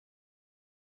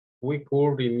 We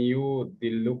could renew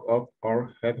the look of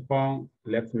our headphones.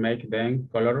 Let's make them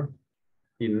color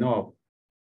enough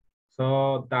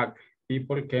so that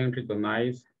people can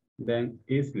recognize them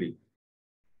easily.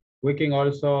 We can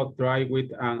also try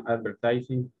with an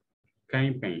advertising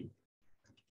campaign.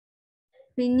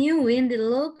 Renewing the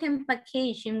look and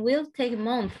packaging will take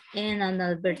months, and an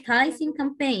advertising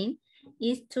campaign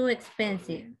is too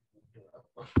expensive.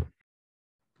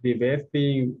 The best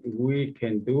thing we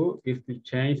can do is to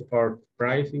change our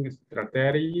pricing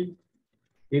strategy.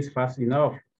 It's fast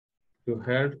enough to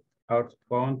help our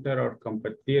counter or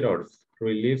competitors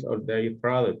release of their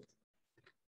products.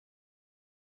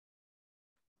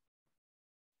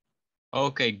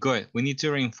 Okay, good. We need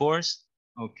to reinforce,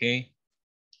 okay.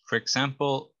 For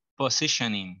example,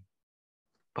 positioning.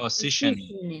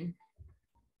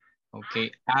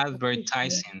 Okay,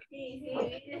 advertising.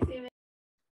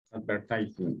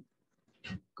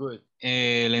 Good.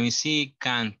 Let me see,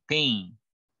 campaign.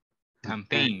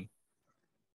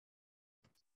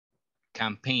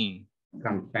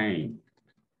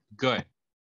 Good.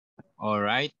 All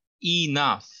right.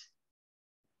 Enough.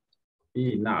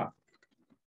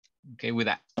 Okay, with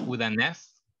an F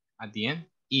at the end.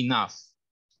 Enough.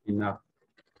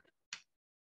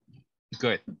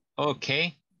 Good.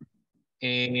 Okay.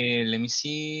 Let me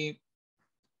see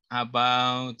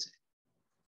about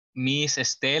Miss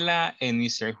Estela and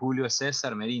Mr. Julio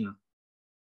César Merino.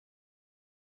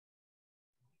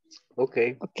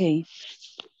 Okay. Okay.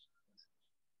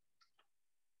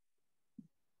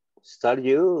 Start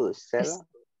you, Stella.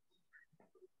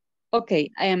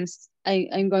 Okay, I'm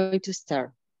going to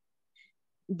start.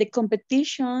 The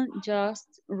competition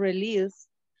just released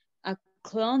a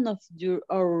clone of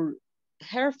our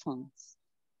headphones.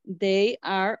 They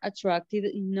are attractive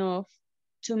enough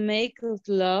to make us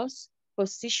lose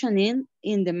positioning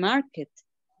in the market.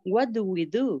 What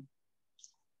do?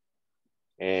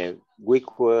 We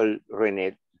could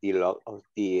renew the look of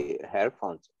the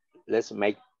headphones. Let's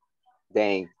make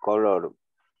them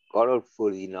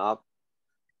colorful enough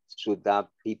so that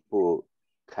people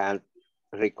can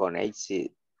recognize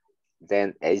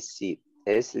them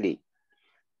easily.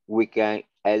 We can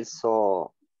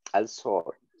also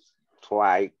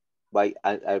try by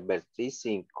an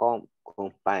advertising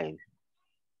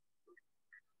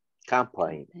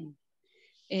campaign.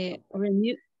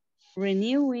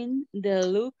 Renewing the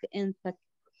look and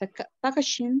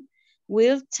packaging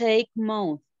will take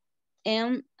months,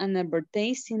 and an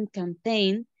advertising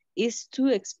campaign is too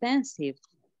expensive.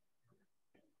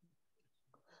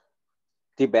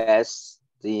 The best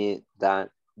thing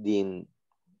that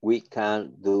we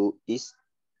can do is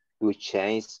to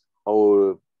change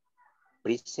our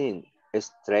pricing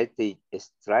strategy.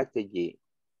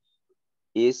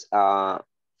 Is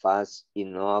fast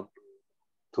enough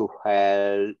to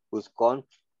help us counter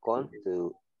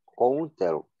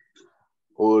our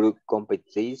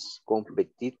competitors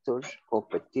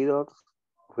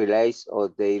release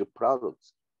of their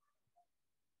products.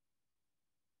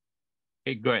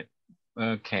 Okay, good.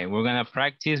 Okay, we're gonna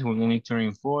practice. We're going to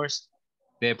reinforce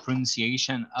the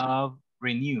pronunciation of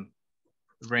renew.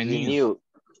 Renew.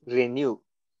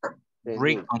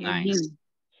 Recognize.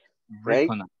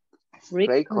 Recognize.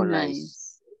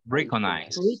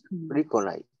 Recognize.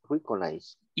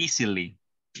 Easily.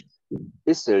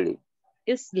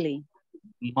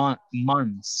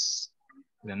 Months.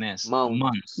 The next.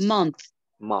 Months.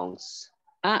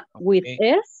 With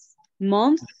S?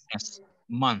 Month? Yes.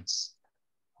 Months.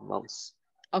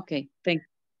 Okay, thank you.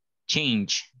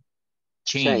 Change.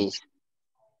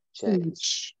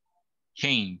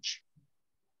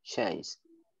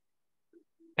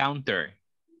 Counter.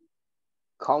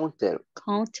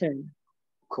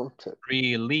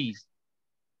 Release.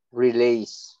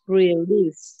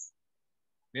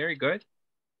 Very good.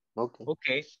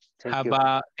 Okay.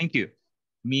 Thank you.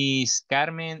 Miss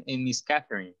Carmen and Miss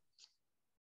Catherine.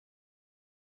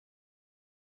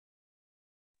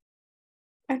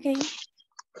 Okay.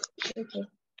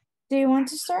 Do you want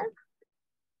to start?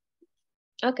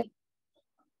 Okay.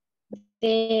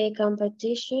 The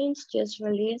competitions just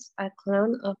released a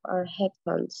clone of our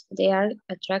headphones. They are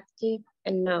attractive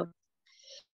enough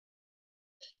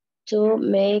to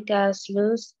make us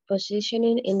lose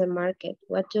positioning in the market.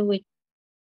 What do we do?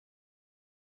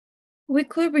 We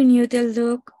could renew the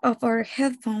look of our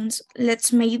headphones.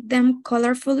 Let's make them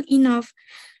colorful enough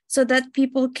so that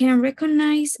people can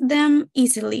recognize them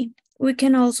easily. We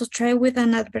can also try with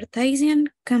an advertising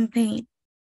campaign.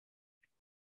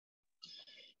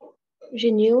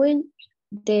 Renewing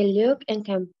the look and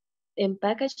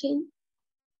packaging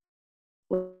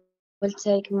will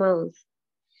take months.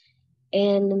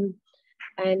 And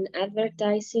an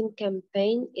advertising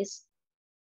campaign is...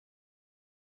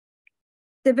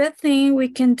 The best thing we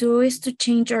can do is to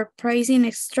change our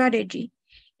pricing strategy.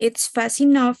 It's fast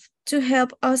enough to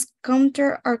help us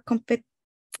counter our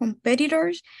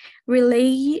competitors'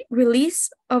 release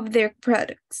of their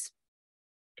products.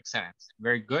 Excellent.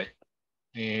 Very good.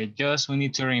 Just we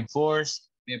need to reinforce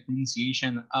the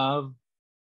pronunciation of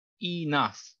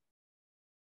enough.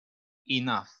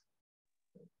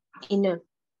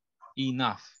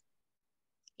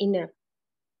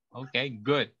 Okay,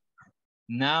 good.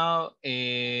 Now,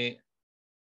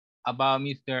 about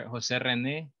Mr. Jose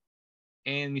Rene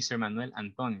and Mr. Manuel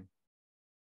Antonio.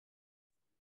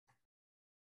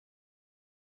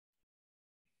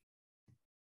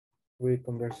 Read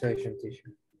conversation,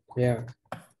 teacher. Yeah.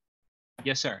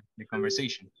 Yes, sir. The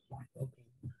conversation. Okay.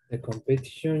 The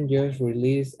competition just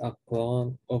released a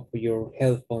clone of your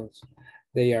headphones.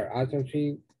 They are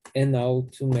attractive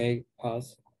enough to make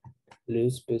us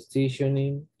lose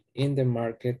positioning in the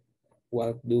market.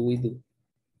 What do?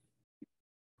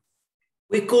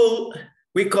 We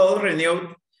could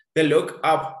renew the look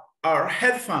of our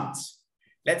headphones.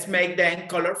 Let's make them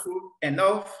colorful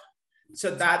enough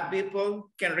so that people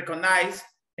can recognize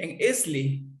them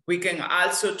easily. We can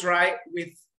also try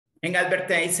with an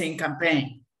advertising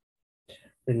campaign.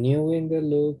 Renewing the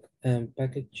look and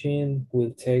packaging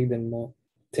will take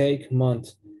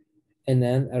months, and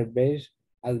an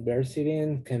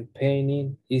advertising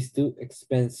campaign is too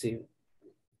expensive.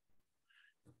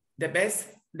 The best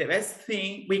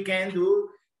thing we can do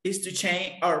is to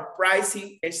change our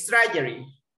pricing strategy.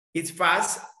 It's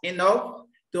fast enough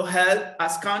to help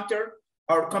us counter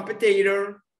our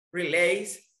competitor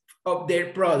release of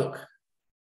their product.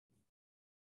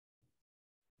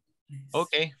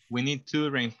 Okay, we need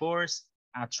to reinforce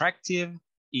attractive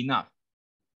enough.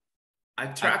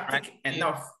 Attractive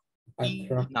enough.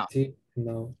 Exactly.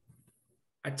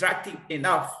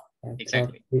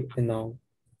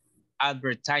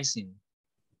 Advertising.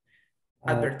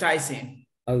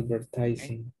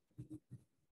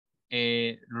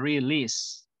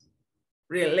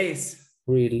 Release.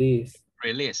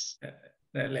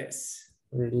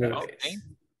 Okay.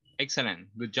 Excellent.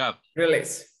 Good job.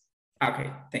 Release.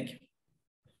 Okay, thank you.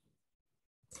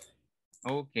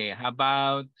 Okay, how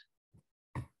about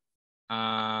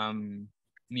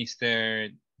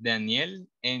Mr. Daniel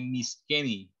and Miss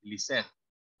Kenny, Lisette?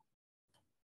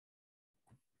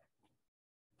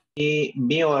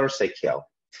 Me or Ezequiel?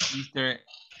 Mr.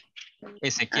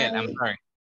 Ezequiel, I'm sorry.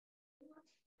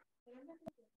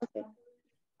 Okay,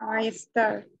 I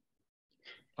start.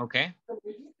 Okay.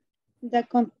 The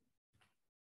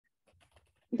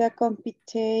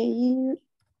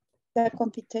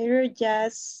competitor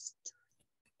just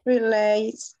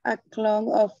released a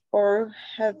clone of our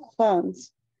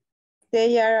headphones.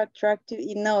 They are attractive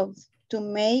enough to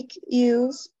make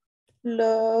us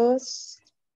lose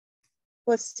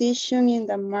position in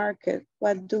the market.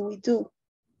 What do we do?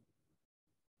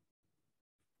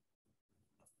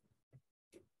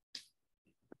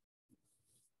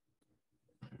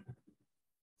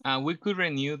 We could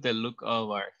renew the look of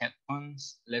our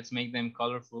headphones. Let's make them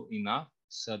colorful enough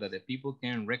so that the people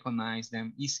can recognize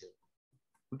them easily.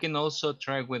 We can also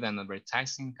try with an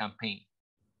advertising campaign.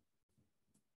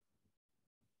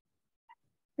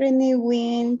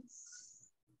 Renewing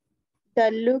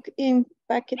the look in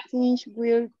packaging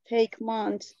will take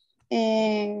months,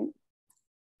 and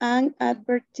an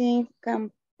advertising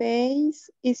campaign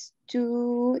is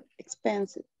too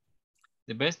expensive.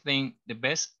 The best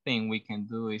thing we can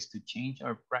do is to change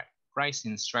our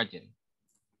pricing strategy.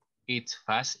 It's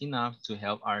fast enough to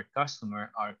help our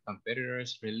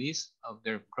competitors release of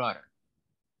their product.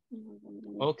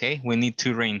 Okay, we need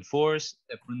to reinforce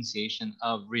the pronunciation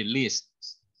of release.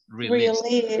 Release.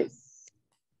 Okay.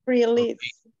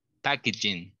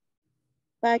 Packaging.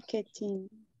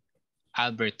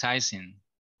 Advertising.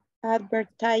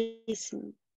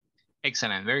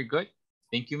 Excellent, very good.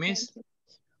 Thank you, Miss.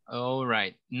 All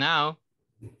right, now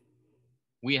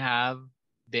we have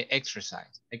the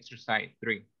exercise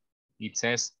 3. It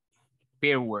says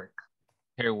pair work.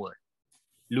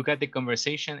 Look at the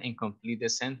conversation and complete the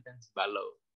sentence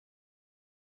below.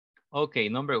 Okay,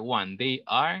 number 1, they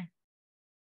are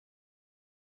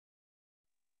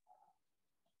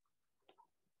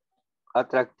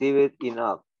attractive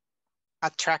enough.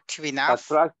 Attractive enough.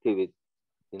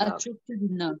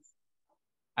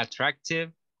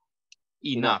 Attractive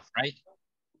enough, right?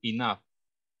 Enough.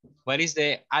 What is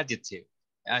the adjective?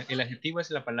 El adjetivo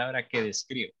es la palabra que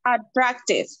describe.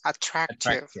 Attractive.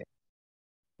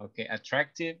 Okay,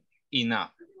 attractive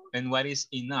enough. And what is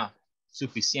enough?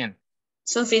 Suficiente.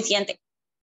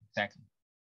 Exactly.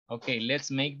 Okay,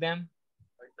 let's make them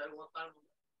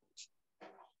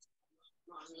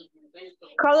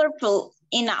colorful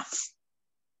enough.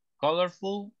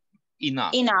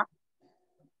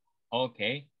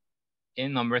 Okay.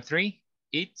 And number 3,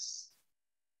 it's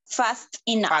fast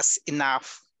enough.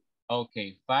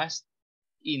 Okay, fast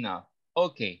enough.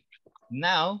 Okay,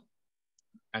 now,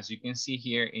 as you can see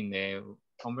here in the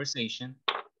conversation,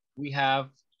 we have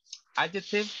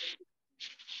adjective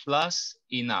plus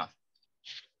enough.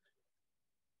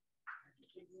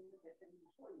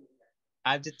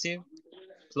 Adjective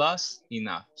plus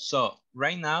enough. So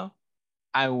right now,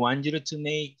 I want you to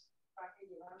make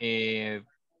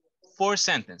 4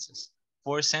 sentences.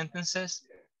 4 sentences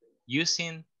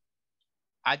using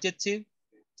adjective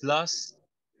plus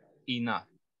enough.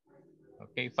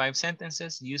 Okay, 5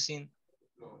 sentences using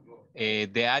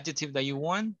the adjective that you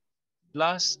want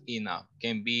plus enough.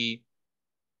 Can be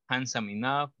handsome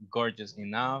enough, gorgeous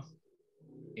enough,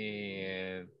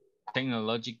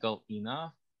 technological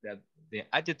enough, that the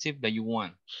adjective that you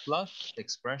want plus the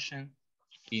expression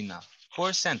enough.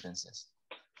 4 sentences.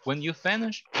 When you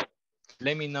finish,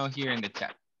 let me know here in the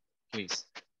chat, please.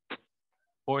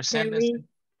 4 sentences.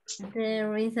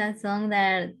 There is a song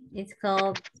that it's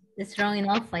called Strong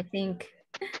Enough, I think.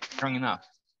 Strong Enough.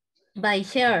 By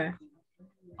Cher.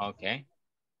 Okay.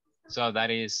 So that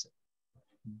is,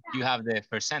 you have the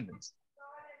first sentence.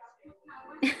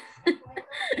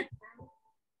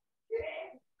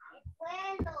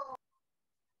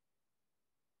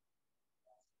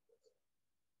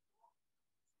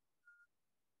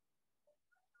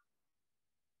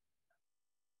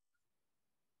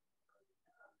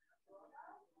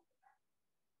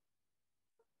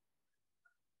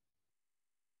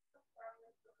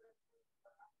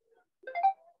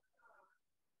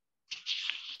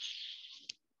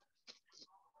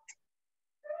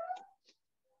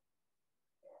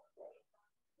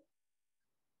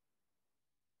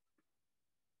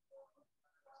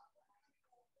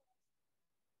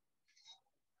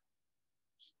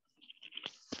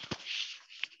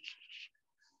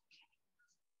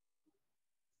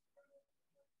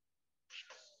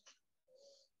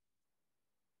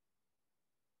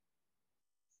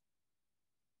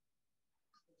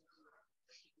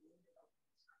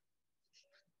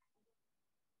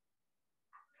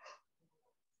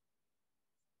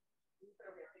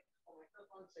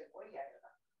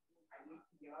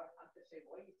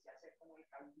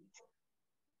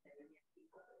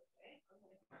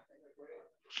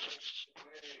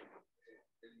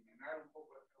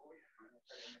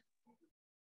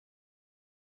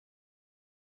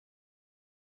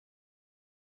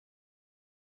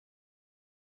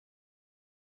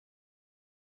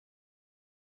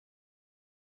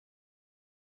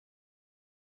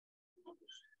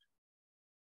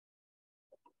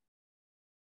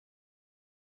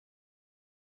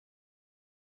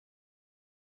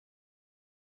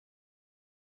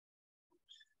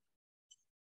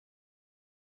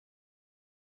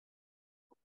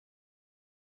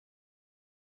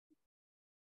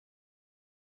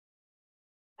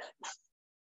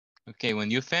 Okay,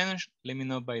 when you finish, let me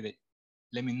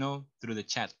know through the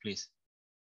chat, please.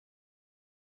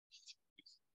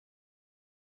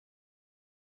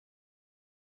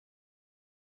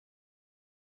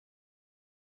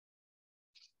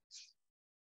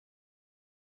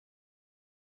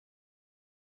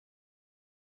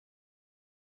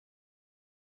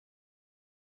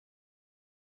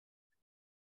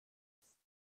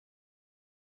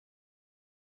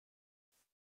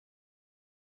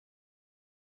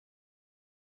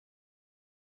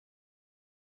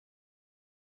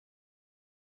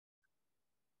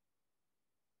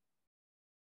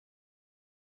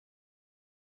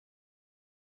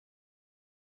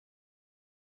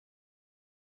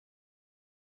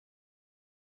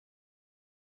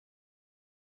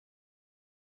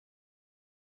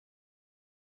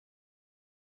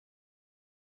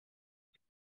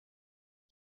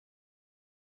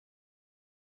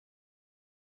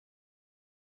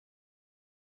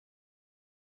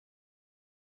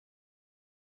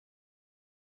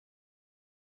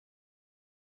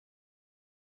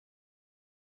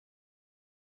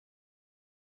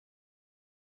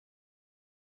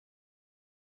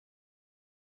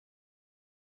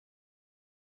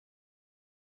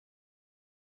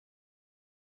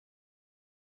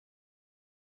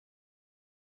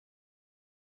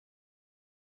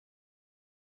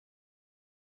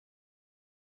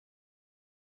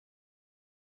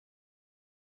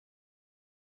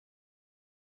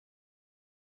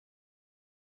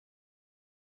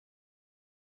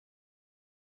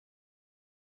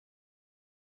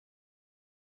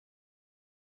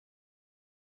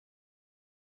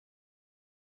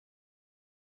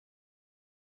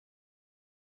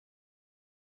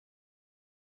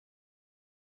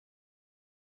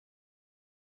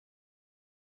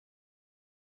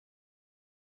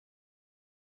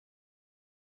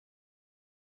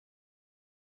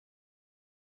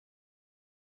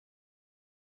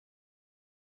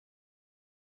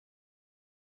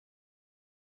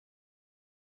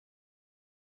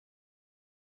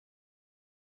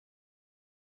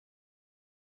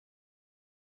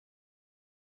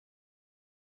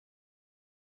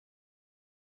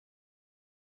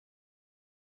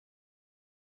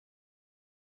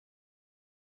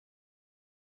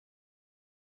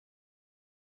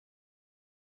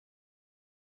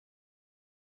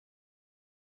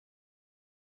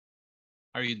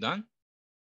 Are you done?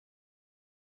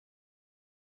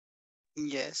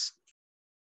 Yes.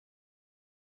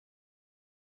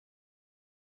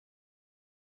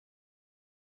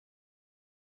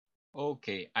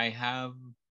 Okay, I have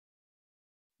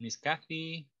Miss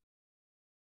Kathy,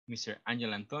 Mr.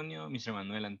 Angel Antonio, Mr.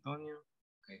 Manuel Antonio.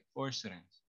 Okay, 4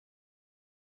 students.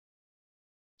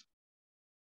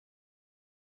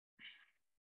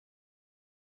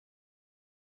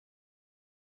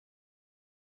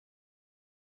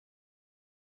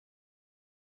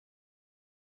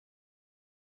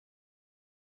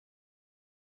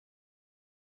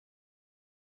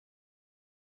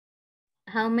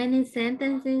 How many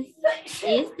sentences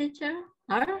is teacher?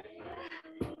 Are?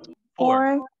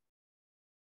 4.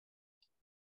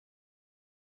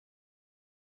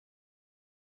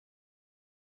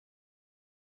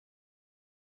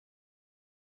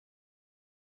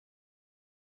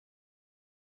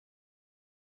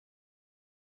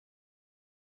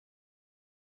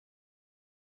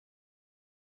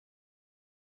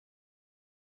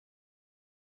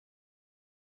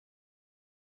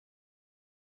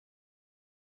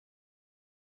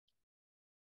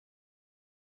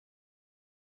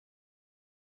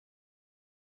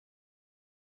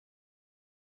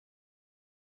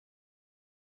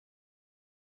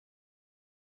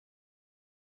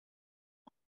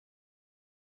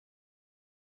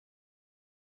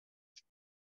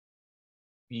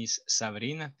 Miss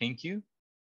Sabrina, thank you.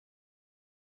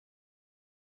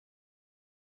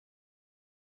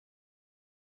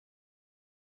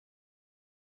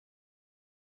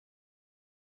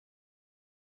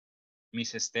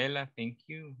 Miss Estela, thank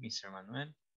you. Mr. Manuel.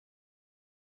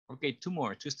 Okay, 2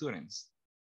 more, 2 students.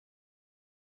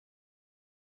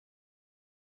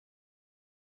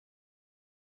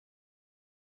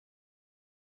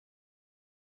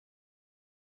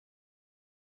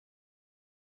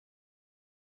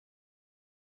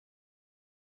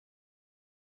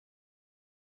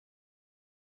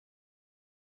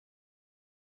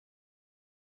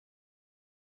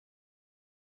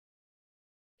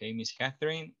 Okay, Miss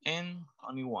Catherine, and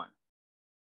only 1.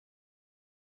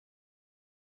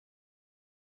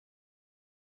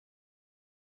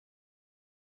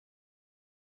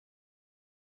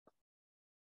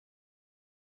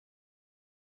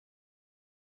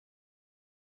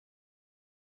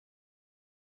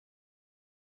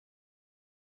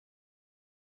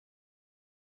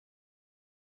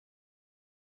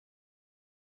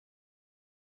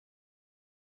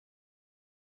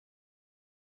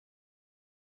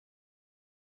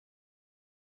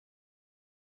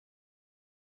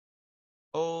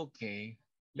 Okay,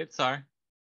 let's start.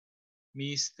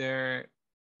 Mr.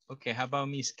 Okay, how about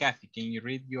Miss Kathy? Can you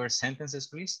read your sentences,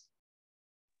 please?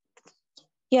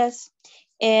 Yes.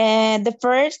 And the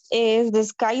first is the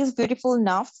sky is beautiful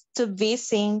enough to be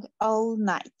seen all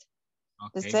night.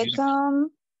 The Okay,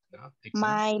 second,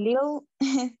 my little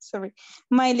sorry,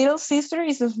 my little sister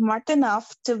is smart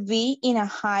enough to be in a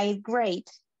high grade.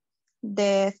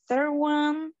 The third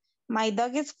one, my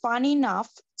dog is funny enough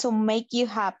to make you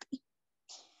happy.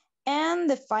 And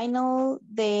the final,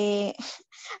 the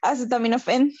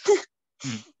acetaminophen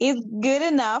is good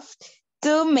enough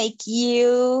to make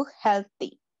you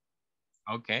healthy.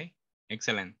 Okay,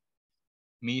 excellent.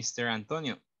 Mr.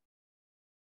 Antonio.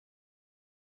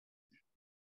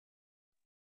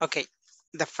 Okay,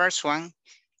 the first one,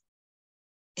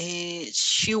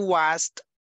 she was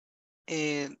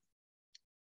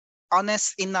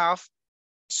honest enough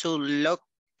to look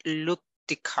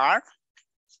the car.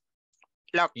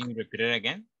 Look. Can you repeat it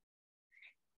again?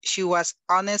 She was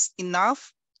honest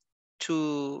enough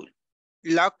to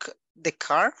lock the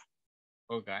car.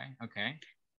 Okay, okay.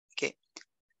 Okay.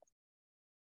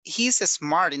 He's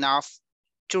smart enough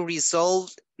to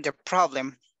resolve the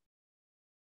problem.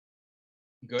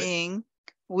 Good. And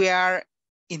we are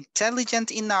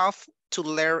intelligent enough to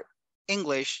learn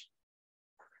English.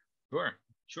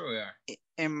 Sure we are.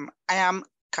 I am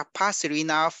capacity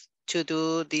enough to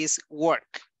do this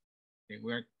work. Okay,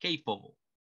 we're capable.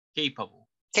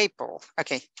 Capable,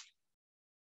 okay.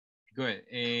 Good.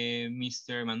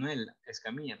 Mr. Manuel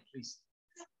Escamilla, please.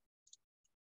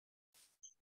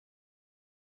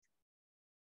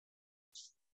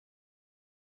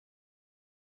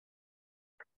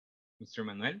 Mr.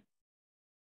 Manuel.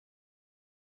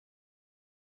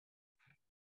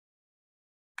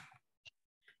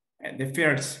 The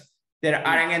first, there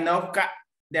aren't enough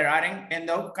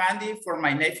candy for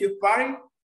my nephew's party.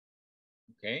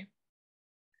 Okay.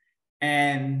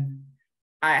 And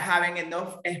I haven't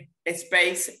enough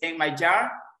space in my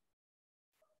jar.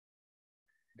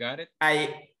 Got it.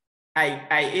 I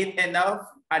eat enough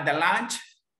at the lunch.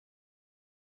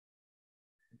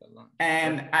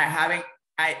 And I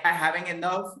haven't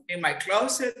enough in my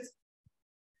closet.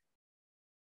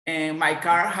 And my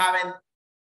car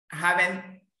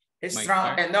haven't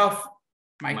strong enough.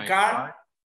 My car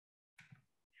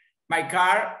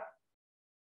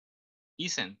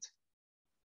isn't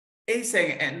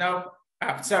enough.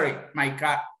 Sorry, my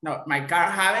car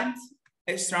haven't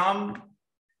strong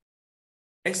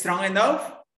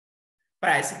enough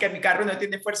para decir que mi carro no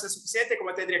tiene fuerza suficiente.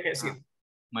 ¿Cómo tendría que decir?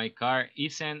 My car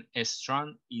isn't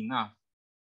strong enough.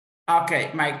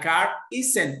 Okay, my car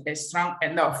isn't strong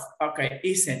enough. Okay,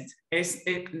 isn't.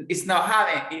 It's not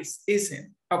having, it's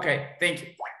isn't. Okay, thank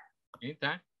you.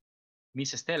 Anytime.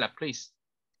 Miss Estela, please.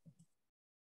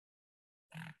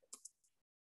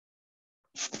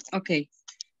 Okay.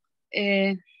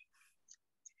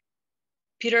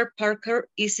 Peter Parker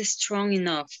is strong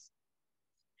enough.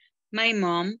 My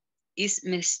mom is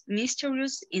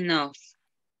mysterious enough.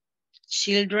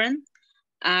 Children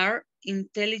are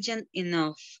intelligent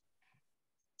enough.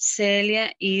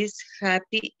 Celia is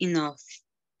happy enough.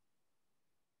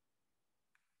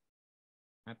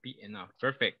 Happy enough.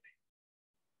 Perfect.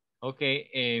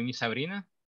 Okay, Miss Sabrina.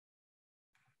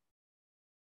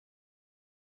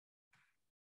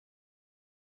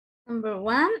 Number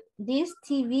 1, this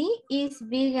TV is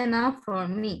big enough for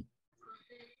me.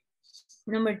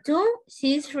 Number 2,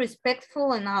 she's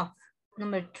respectful enough.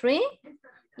 Number 3,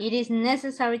 it is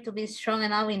necessary to be strong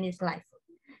enough in this life.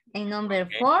 And number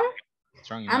 4,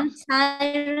 I'm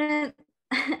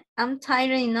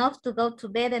tired enough to go to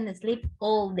bed and sleep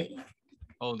all day.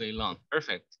 All day long.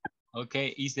 Perfect. Okay,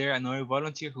 is there another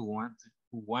volunteer who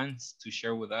wants to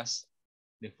share with us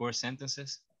the 4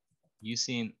 sentences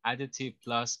using adjective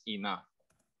plus enough?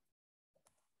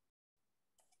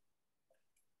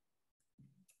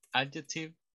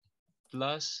 Adjective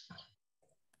plus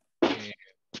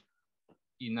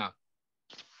enough.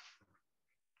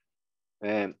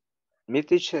 Me,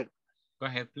 teacher. Go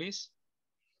ahead, please.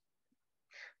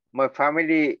 My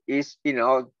family is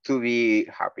enough to be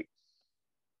happy.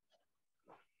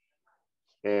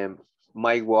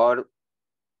 My work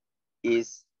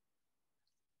is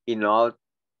enough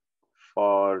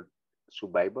for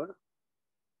survival.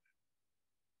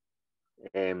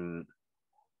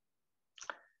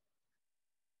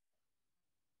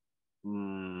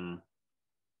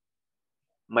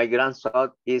 My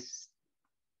grandson is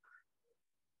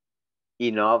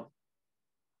enough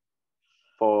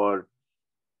for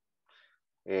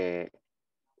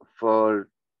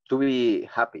to be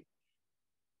happy.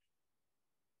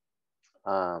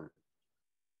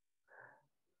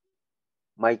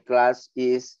 my class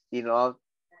is enough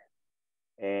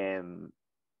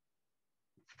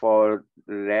for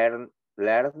learning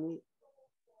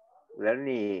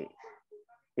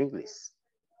English.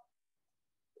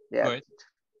 Yeah. Good.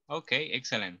 Okay,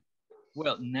 excellent.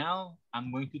 Well, now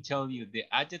I'm going to tell you the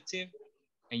adjective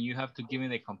and you have to give me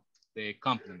the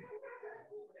complement.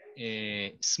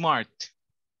 Smart,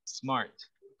 smart.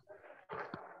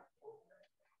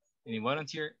 Any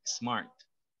volunteer? Smart.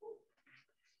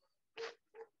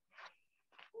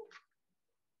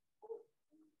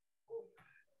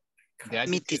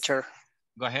 Me, teacher.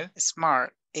 Go ahead.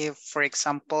 Smart. If, for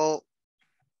example,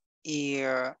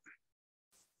 if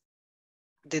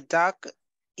the dog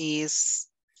is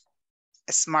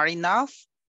smart enough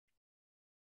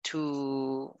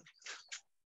to,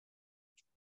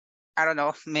 I don't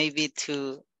know, maybe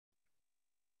to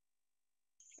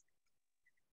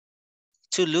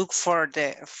look for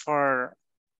the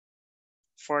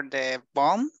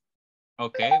bomb.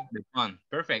 Okay, the one.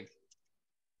 Perfect.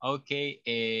 Okay,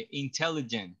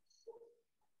 intelligent.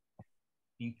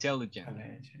 Intelligent.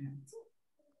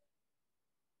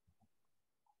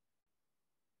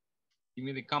 Give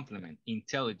me the complement.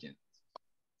 Intelligent.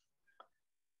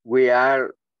 We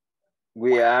are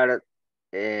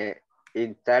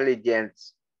intelligent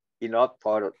enough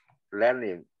for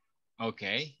learning.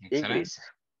 Okay, excellent. English.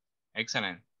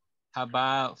 Excellent. How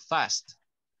about fast?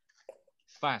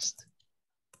 Fast.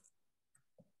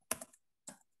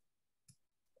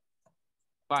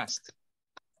 Fast.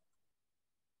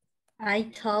 I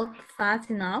talk fast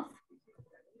enough.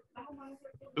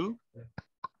 Two.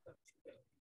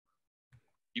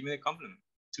 Give me the compliment.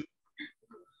 Two.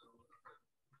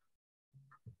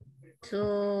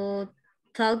 To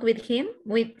talk with him,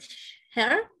 with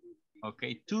her.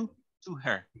 Okay, to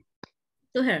her.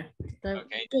 To her.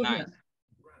 Okay, to nice. her.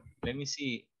 Let me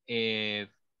see.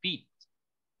 Feet.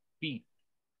 Feet.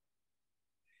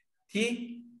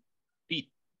 He.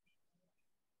 Feet.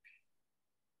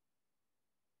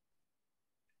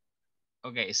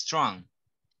 Okay, strong.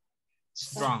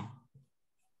 Strong.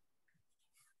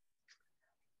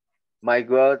 My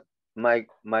God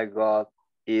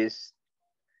is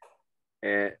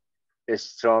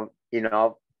strong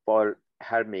enough for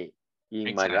help me in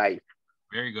my Excellent. life.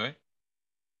 Very good.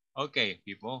 Okay,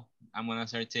 people, I'm gonna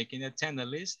start taking the attendance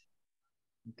list.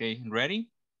 Okay, ready?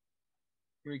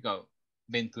 Here we go.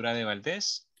 Ventura de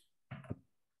Valdés.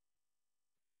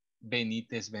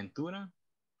 Benítez Ventura.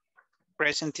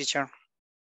 Present, teacher.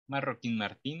 Marroquín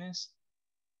Martínez.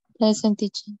 Present,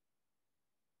 teacher.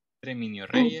 Treminio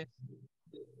Reyes.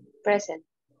 Present.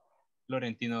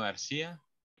 Florentino García.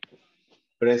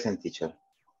 Present, teacher.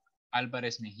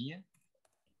 Álvarez Mejía.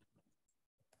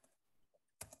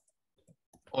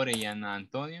 Orellana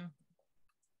Antonio.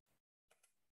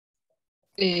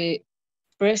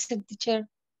 Present, teacher.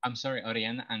 I'm sorry,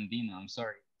 Orellana Andino, I'm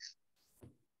sorry.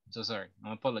 I'm so sorry,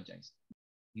 I apologize.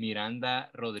 Miranda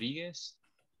Rodríguez.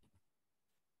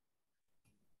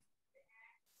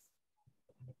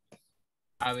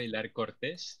 Abelar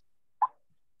Cortés.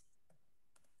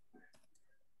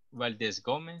 Valdés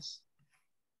Gómez.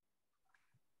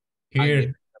 Here.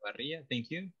 Aguirre Chavarría, thank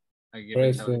you. Aguirre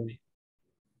Present. Chavarría.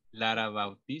 Lara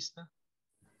Bautista.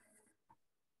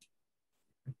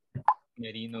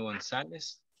 Merino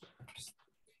González.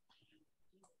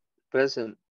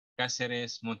 Present.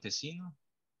 Cáceres Montesino.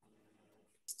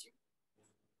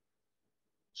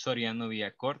 Soriano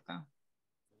Villacorta.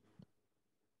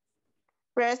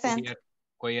 Present.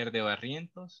 Cuellar de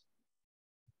Barrientos.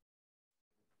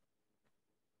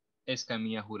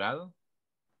 Escamilla Jurado.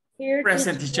 Here,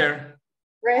 Present, teacher.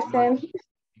 Present. Thank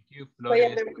you.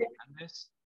 Flores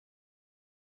Hernández.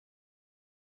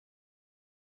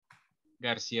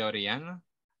 García Orellana.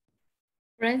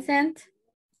 Present.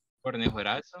 Cornejo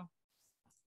Erazo.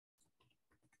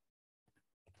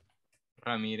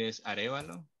 Ramírez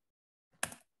Arevalo.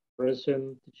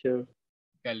 Present, teacher.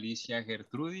 Galicia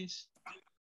Gertrudis.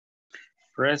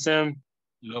 Present.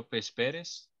 López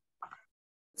Pérez.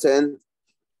 Present.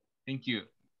 Thank you.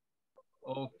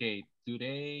 Okay,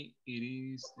 today it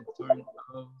is the turn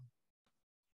of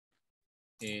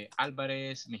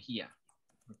Álvarez Mejía.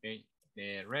 Okay,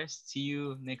 the rest, see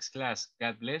you next class.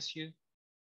 God bless you.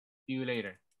 See you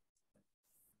later.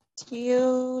 See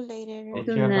you later. Take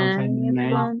care, don't say my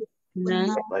name.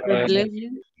 God bless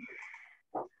you.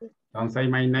 Don't say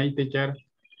my name, teacher.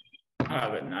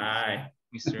 Have a night.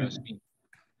 Mr. Ospin.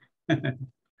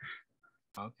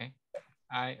 Okay.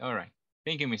 All right.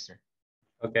 Thank you, mister.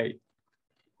 Okay.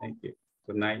 Thank you.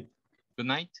 Good night. Good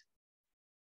night.